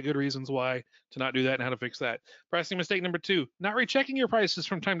give you a lot of good reasons why to not do that and how to fix that. Pricing mistake number 2, not rechecking your prices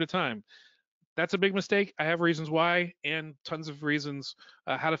from time to time. That's a big mistake. I have reasons why and tons of reasons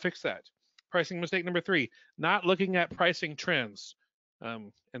how to fix that. Pricing mistake number 3, not looking at pricing trends.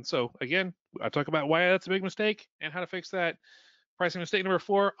 And so again, I talk about why that's a big mistake and how to fix that. Pricing mistake number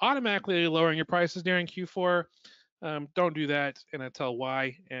 4, automatically lowering your prices during Q4. Don't do that, and I tell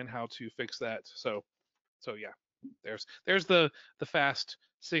why and how to fix that. So yeah, there's the fast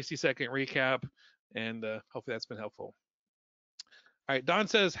 60-second recap, and hopefully that's been helpful. All right, Don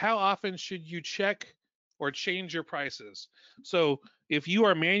says, how often should you check or change your prices? So if you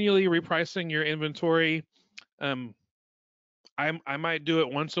are manually repricing your inventory, I might do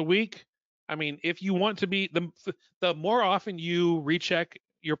it once a week. I mean, if you want to be the more often you recheck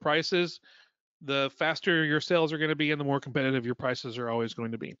your prices, the faster your sales are going to be and the more competitive your prices are always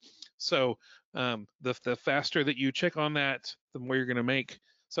going to be. So the faster that you check on that, the more you're going to make.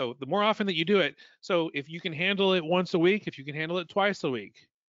 So the more often that you do it, so if you can handle it once a week, if you can handle it twice a week,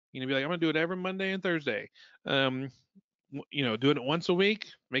 be like, I'm going to do it every Monday and Thursday. Doing it once a week,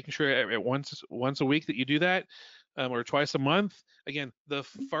 making sure at once a week that you do that, or twice a month. Again, the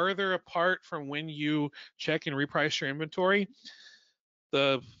farther apart from when you check and reprice your inventory,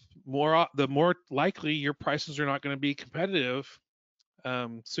 the more likely your prices are not going to be competitive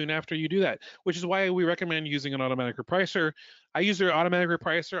soon after you do that, which is why we recommend using an automatic repricer. I use their automatic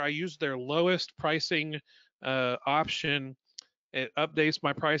repricer. I use their lowest pricing option. It updates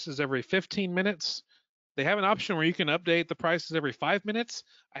my prices every 15 minutes. They have an option where you can update the prices every 5 minutes.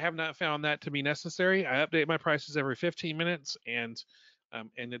 I have not found that to be necessary. I update my prices every 15 minutes, and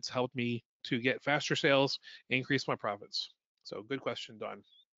it's helped me to get faster sales, increase my profits. So good question, Don.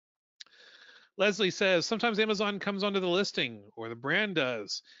 Leslie says, sometimes Amazon comes onto the listing or the brand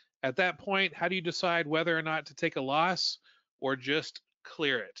does. At that point, how do you decide whether or not to take a loss or just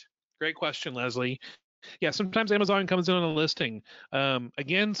clear it? Great question, Leslie. Yeah, sometimes Amazon comes in on a listing.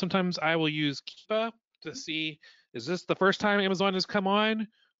 Again, sometimes I will use Keepa to see, is this the first time Amazon has come on,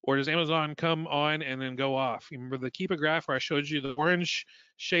 or does Amazon come on and then go off? You remember the Keepa graph where I showed you the orange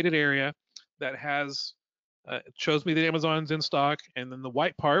shaded area that has shows me that Amazon's in stock, and then the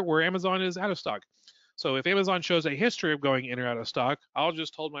white part where Amazon is out of stock. So if Amazon shows a history of going in or out of stock, I'll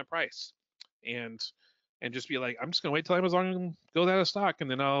just hold my price and just be like, I'm just gonna wait till Amazon goes out of stock,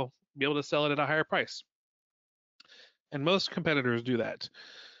 and then I'll be able to sell it at a higher price. And most competitors do that.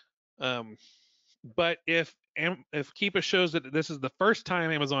 Um, but if Keepa shows that this is the first time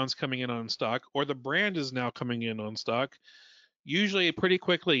Amazon's coming in on stock, or the brand is now coming in on stock, usually pretty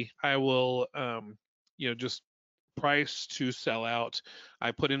quickly I will, just price to sell out.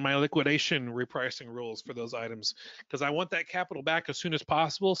 I put in my liquidation repricing rules for those items because I want that capital back as soon as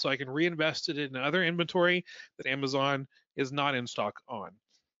possible so I can reinvest it in other inventory that Amazon is not in stock on,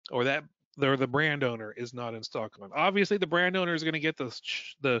 or that the brand owner is not in stock on. Obviously, the brand owner is going to get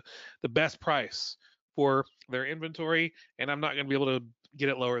the best price for their inventory, and I'm not going to be able to get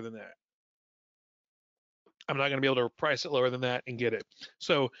it lower than that. I'm not going to be able to price it lower than that and get it.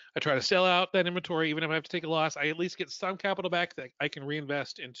 So I try to sell out that inventory, even if I have to take a loss. I at least get some capital back that I can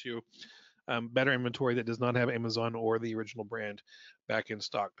reinvest into better inventory that does not have Amazon or the original brand back in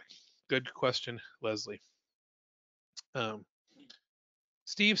stock. Good question, Leslie.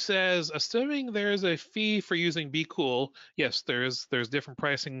 Steve says, assuming there is a fee for using Be Cool, yes, there's different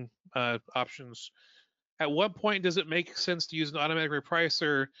pricing options. At what point does it make sense to use an automatic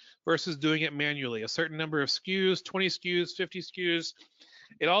repricer versus doing it manually? A certain number of SKUs, 20 SKUs, 50 SKUs.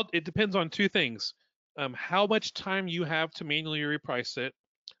 It depends on two things. How much time you have to manually reprice it.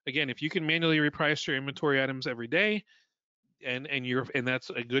 Again, if you can manually reprice your inventory items every day, and that's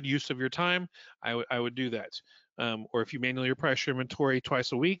a good use of your time, I would do that. Or if you manually reprice your inventory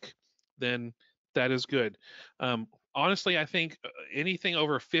twice a week, then that is good. Honestly, I think anything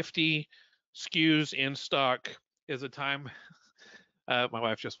over 50 SKUs in stock is a time. My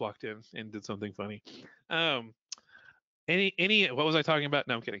wife just walked in and did something funny. What was I talking about?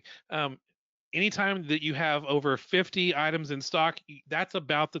 No, I'm kidding. Anytime that you have over 50 items in stock, that's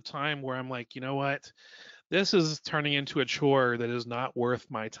about the time where I'm like, you know what? This is turning into a chore that is not worth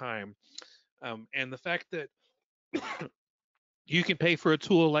my time. And the fact that you can pay for a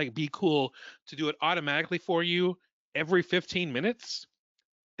tool like Be Cool to do it automatically for you every 15 minutes,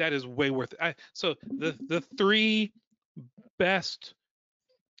 that is way worth it. So the three best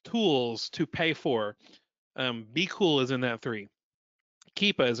tools to pay for, Be Cool is in that three.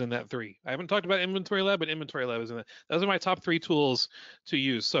 Keepa is in that three. I haven't talked about Inventory Lab, but Inventory Lab is in that. Those are my top three tools to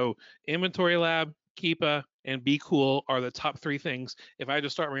use. So Inventory Lab, Keepa, and Be Cool are the top three things. If I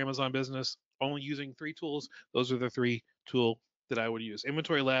just start my Amazon business only using three tools, those are the three tools that I would use.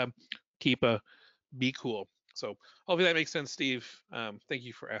 Inventory Lab, Keepa, Be Cool. So hopefully that makes sense, Steve. Thank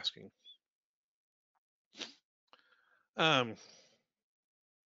you for asking.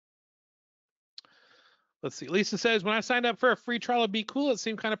 Let's see. Lisa says, when I signed up for a free trial of Be Cool, it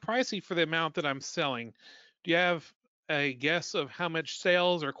seemed kind of pricey for the amount that I'm selling. Do you have a guess of how much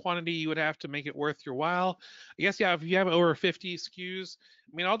sales or quantity you would have to make it worth your while? I guess, yeah, if you have over 50 SKUs,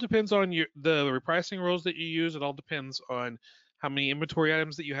 I mean, it all depends on the repricing rules that you use. It all depends on how many inventory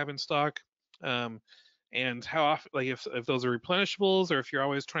items that you have in stock, and how often, like if those are replenishables or if you're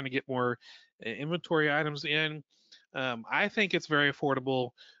always trying to get more inventory items in. I think it's very affordable.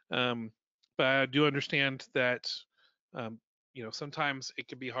 But I do understand that sometimes it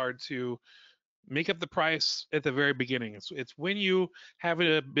can be hard to make up the price at the very beginning. It's when you have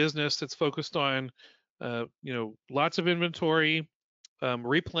a business that's focused on lots of inventory,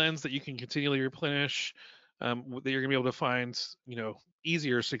 replens that you can continually replenish, that you're gonna be able to find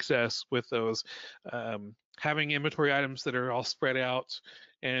easier success with those. Having inventory items that are all spread out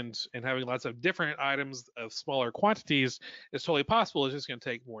and having lots of different items of smaller quantities is totally possible. It's just going to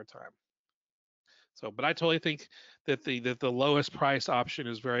take more time. So, but I totally think that the lowest price option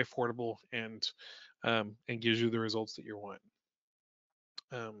is very affordable and gives you the results that you want.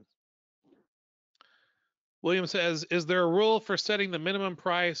 William says, is there a rule for setting the minimum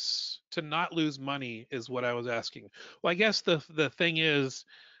price to not lose money is what I was asking. Well, I guess the thing is,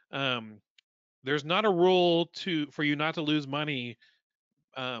 there's not a rule for you not to lose money,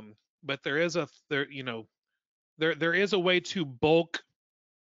 but there is there is a way to bulk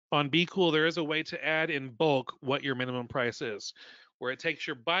on Be Cool. There is a way to add in bulk what your minimum price is, where it takes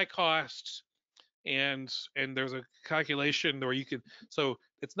your buy costs and there's a calculation where you can, so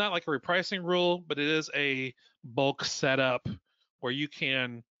it's not like a repricing rule, but it is a bulk setup where you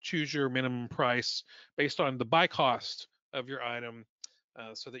can choose your minimum price based on the buy cost of your item,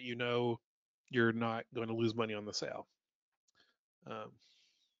 so that you know you're not going to lose money on the sale. Um,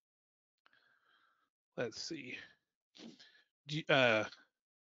 let's see.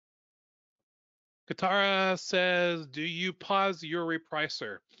 Katara says, "Do you pause your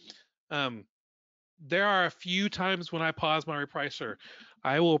repricer?" Um, there are a few times when I pause my repricer.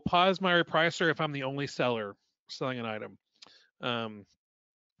 I will pause my repricer if I'm the only seller selling an item, um,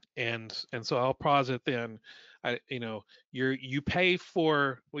 and so I'll pause it then. You pay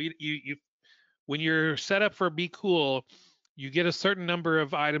for, well, you when you're set up for Be Cool, you get a certain number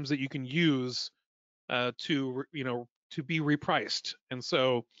of items that you can use to be repriced, and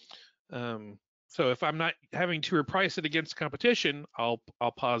um, so if I'm not having to reprice it against competition, I'll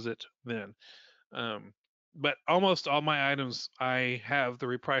pause it then. Um, but almost all my items, I have the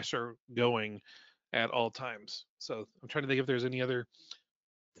repricer going at all times. So I'm trying to think if there's any other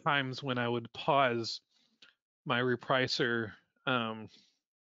times when I would pause my repricer. Um,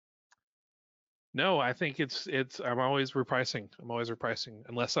 no, I think it's I'm always repricing. I'm always repricing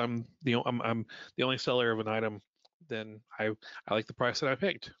unless I'm the only seller of an item. Then I like the price that I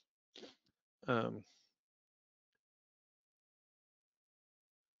picked. Um,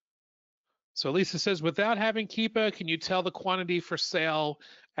 So Lisa says, without having Keepa, can you tell the quantity for sale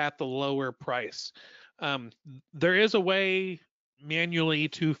at the lower price? Um, there is a way manually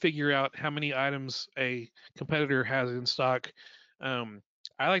to figure out how many items a competitor has in stock. Um,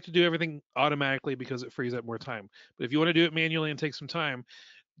 I like to do everything automatically because it frees up more time. But if you want to do it manually and take some time,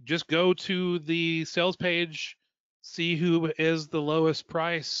 just go to the sales page, see who is the lowest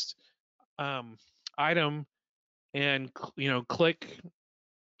priced um, item, and click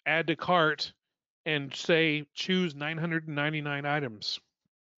add to cart and say choose 999 items,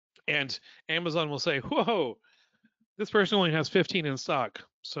 and Amazon will say, whoa, this person only has 15 in stock,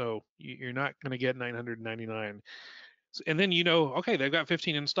 so you're not going to get 999. And then okay, they've got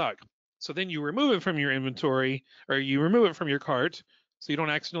 15 in stock, so then you remove it from your inventory, or you remove it from your cart, so you don't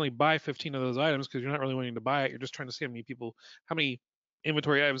accidentally buy 15 of those items because you're not really wanting to buy it. You're just trying to see how many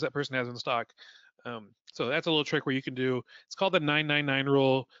inventory items that person has in stock. So that's a little trick where you can do. It's called the 999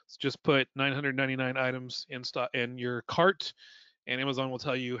 rule. So just put 999 items in stock in your cart, and Amazon will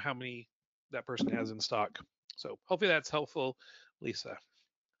tell you how many that person has in stock. So hopefully that's helpful, Lisa.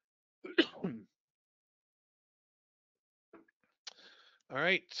 All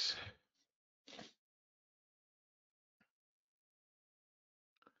right.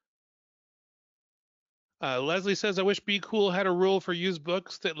 Leslie says, I wish Be Cool had a rule for used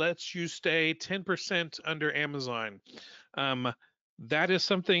books that lets you stay 10% under Amazon. Um, that is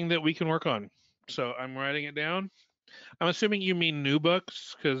something that we can work on. So I'm writing it down. I'm assuming you mean new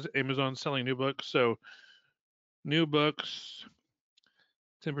books because Amazon's selling new books. So new books,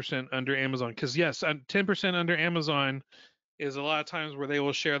 10% under Amazon. Because yes, 10% under Amazon is a lot of times where they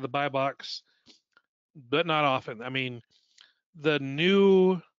will share the buy box, but not often. I mean, the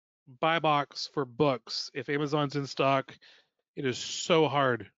new buy box for books, if Amazon's in stock, it is so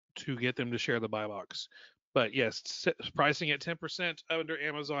hard to get them to share the buy box. But yes, pricing at 10% under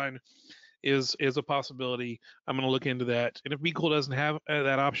Amazon is a possibility. I'm going to look into that. And if Be Cool doesn't have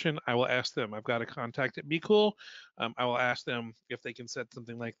that option, I will ask them. I've got a contact at Be Cool. I will ask them if they can set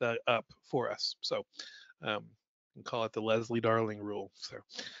something like that up for us. So and call it the Leslie Darling rule. So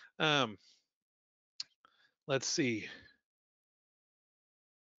um, let's see.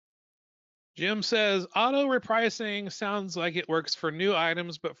 Jim says auto repricing sounds like it works for new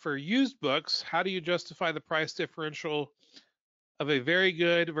items, but for used books, how do you justify the price differential of a very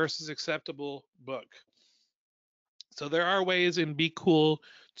good versus acceptable book? So there are ways in Be Cool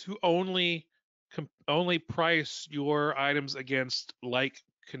to only price your items against like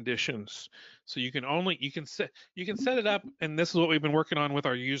conditions. So you can set it up, and this is what we've been working on with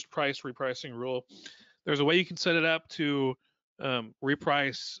our used price repricing rule. There's a way you can set it up to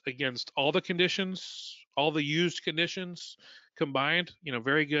reprice against all the conditions, all the used conditions combined.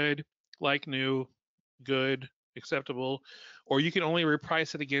 Very good, like new, good, acceptable, or you can only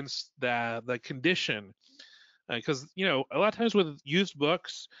reprice it against the condition, because a lot of times with used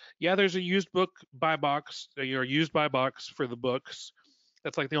books, yeah, there's a used book buy box, used buy box for the books.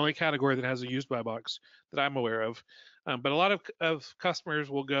 That's like the only category that has a used buy box that I'm aware of. But a lot of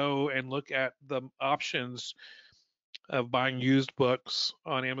customers will go and look at the options of buying used books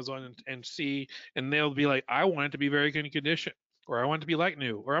on Amazon and see, and they'll be like, I want it to be very good condition. or I want it to be like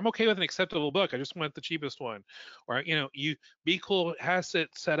new, or I'm okay with an acceptable book. I just want the cheapest one. Or, you Be Cool has it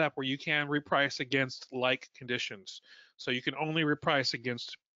set up where you can reprice against like conditions. So you can only reprice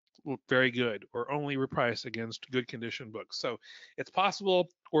against very good or only reprice against good condition books. So it's possible.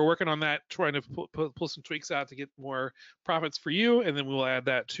 We're working on that, trying to pull some tweaks out to get more profits for you. And then we'll add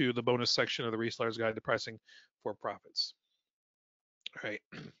that to the bonus section of the Reseller's Guide to Pricing for Profits. All right.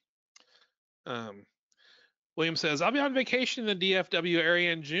 William says, I'll be on vacation in the DFW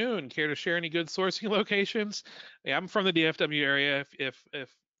area in June. Care to share any good sourcing locations? Yeah, I'm from the DFW area. If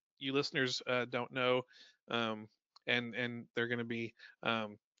you listeners don't know, and they're going to be,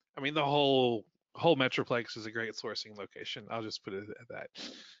 the whole Metroplex is a great sourcing location. I'll just put it at that.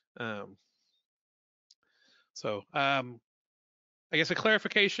 I guess a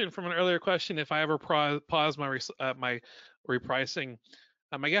clarification from an earlier question: if I ever pause my repricing.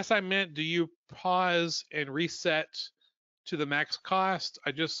 I guess I meant, do you pause and reset to the max cost?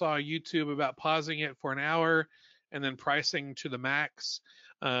 I just saw YouTube about pausing it for an hour and then pricing to the max.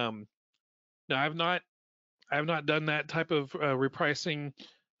 No, I've not done that type of repricing.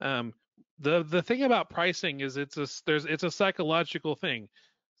 The thing about pricing is it's a psychological thing.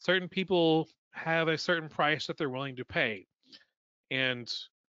 Certain people have a certain price that they're willing to pay, and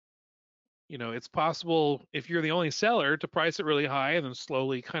it's possible if you're the only seller to price it really high and then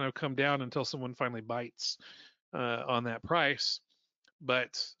slowly kind of come down until someone finally bites on that price.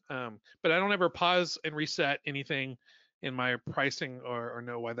 But I don't ever pause and reset anything in my pricing or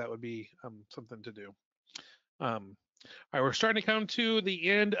know why that would be something to do. All right, we're starting to come to the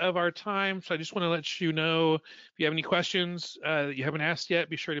end of our time, so I just want to let you know if you have any questions that you haven't asked yet,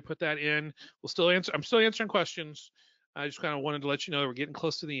 be sure to put that in. I'm still answering questions. I just kind of wanted to let you know that we're getting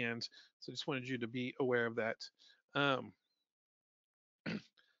close to the end, so I just wanted you to be aware of that.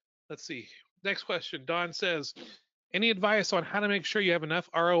 Let's see. Next question. Don says, any advice on how to make sure you have enough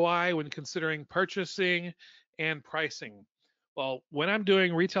ROI when considering purchasing and pricing? Well, when I'm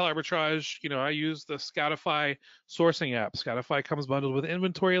doing retail arbitrage, I use the Scoutify sourcing app. Scoutify comes bundled with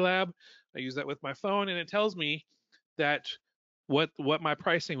Inventory Lab. I use that with my phone, and it tells me that what my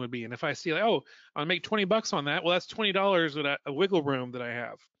pricing would be. And if I see like, oh, I'll make $20 on that, well, that's $20 with a wiggle room that I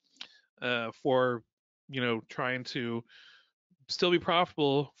have for trying to still be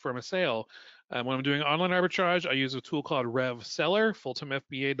profitable from a sale. When I'm doing online arbitrage, I use a tool called Reseller,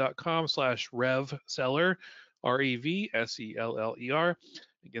 fulltimefba.com/Reseller, REVSELLER.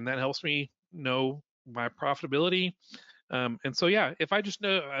 Again, that helps me know my profitability. And so, yeah, if I just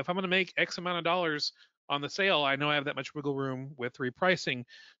know if I'm going to make X amount of dollars on the sale, I know I have that much wiggle room with repricing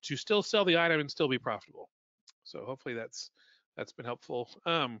to still sell the item and still be profitable. So hopefully that's been helpful.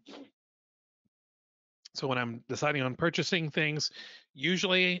 So when I'm deciding on purchasing things,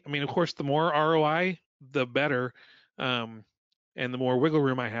 usually, of course, the more ROI, the better, and the more wiggle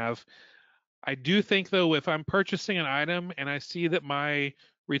room I have. I do think, though, if I'm purchasing an item and I see that my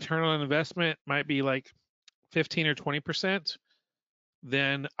return on investment might be like 15 or 20%,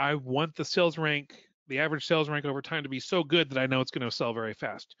 then I want the average sales rank over time to be so good that I know it's going to sell very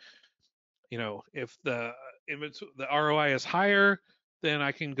fast. If the ROI is higher, then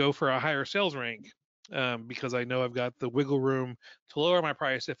I can go for a higher sales rank. Because I know I've got the wiggle room to lower my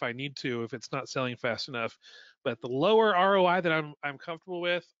price if I need to, if it's not selling fast enough. But the lower ROI that I'm comfortable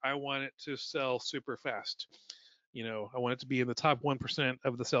with, I want it to sell super fast. I want it to be in the top 1%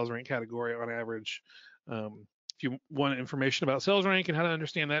 of the sales rank category on average. If you want information about sales rank and how to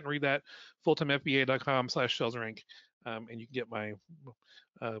understand that and read that, fulltimefba.com/sales rank, and you can get my.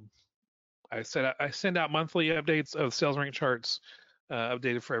 I send out monthly updates of sales rank charts,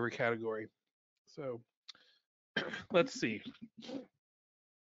 updated for every category. So let's see.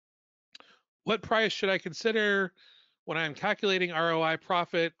 What price should I consider when I'm calculating ROI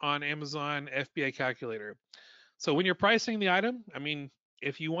profit on Amazon FBA calculator? So when you're pricing the item,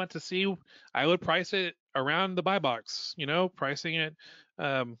 if you want to see, I would price it around the buy box, pricing it,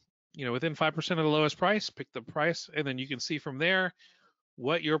 within 5% of the lowest price, pick the price, and then you can see from there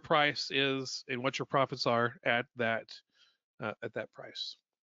what your price is and what your profits are at that price.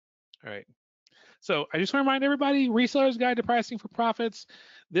 All right. So I just want to remind everybody, Reseller's Guide to Pricing for Profits.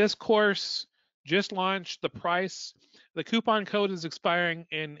 This course just launched. The coupon code is expiring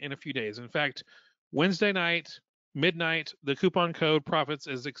in a few days. In fact, Wednesday night, midnight, the coupon code profits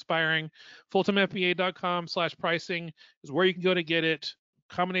is expiring. fulltimefba.com/pricing is where you can go to get it.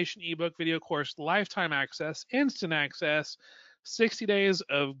 Combination ebook video course, lifetime access, instant access, 60 days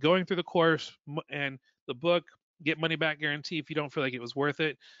of going through the course and the book get money back guarantee if you don't feel like it was worth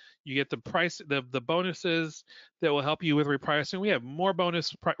it. You get the price, the bonuses that will help you with repricing. We have more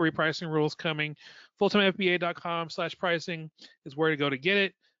bonus repricing rules coming. FulltimeFBA.com/pricing is where to go to get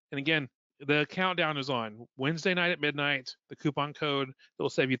it. And again, the countdown is on. Wednesday night at midnight, the coupon code that will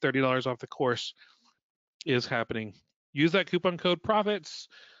save you $30 off the course is happening. Use that coupon code PROFITS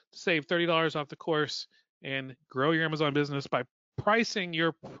to save $30 off the course and grow your Amazon business by pricing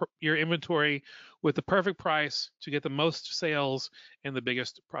your inventory with the perfect price to get the most sales and the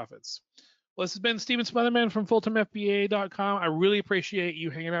biggest profits. Well, this has been Steven Smotherman from FulltimeFBA.com. I really appreciate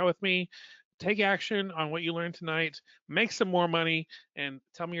you hanging out with me. Take action on what you learned tonight. Make some more money and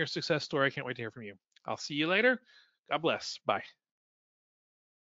tell me your success story. I can't wait to hear from you. I'll see you later. God bless. Bye.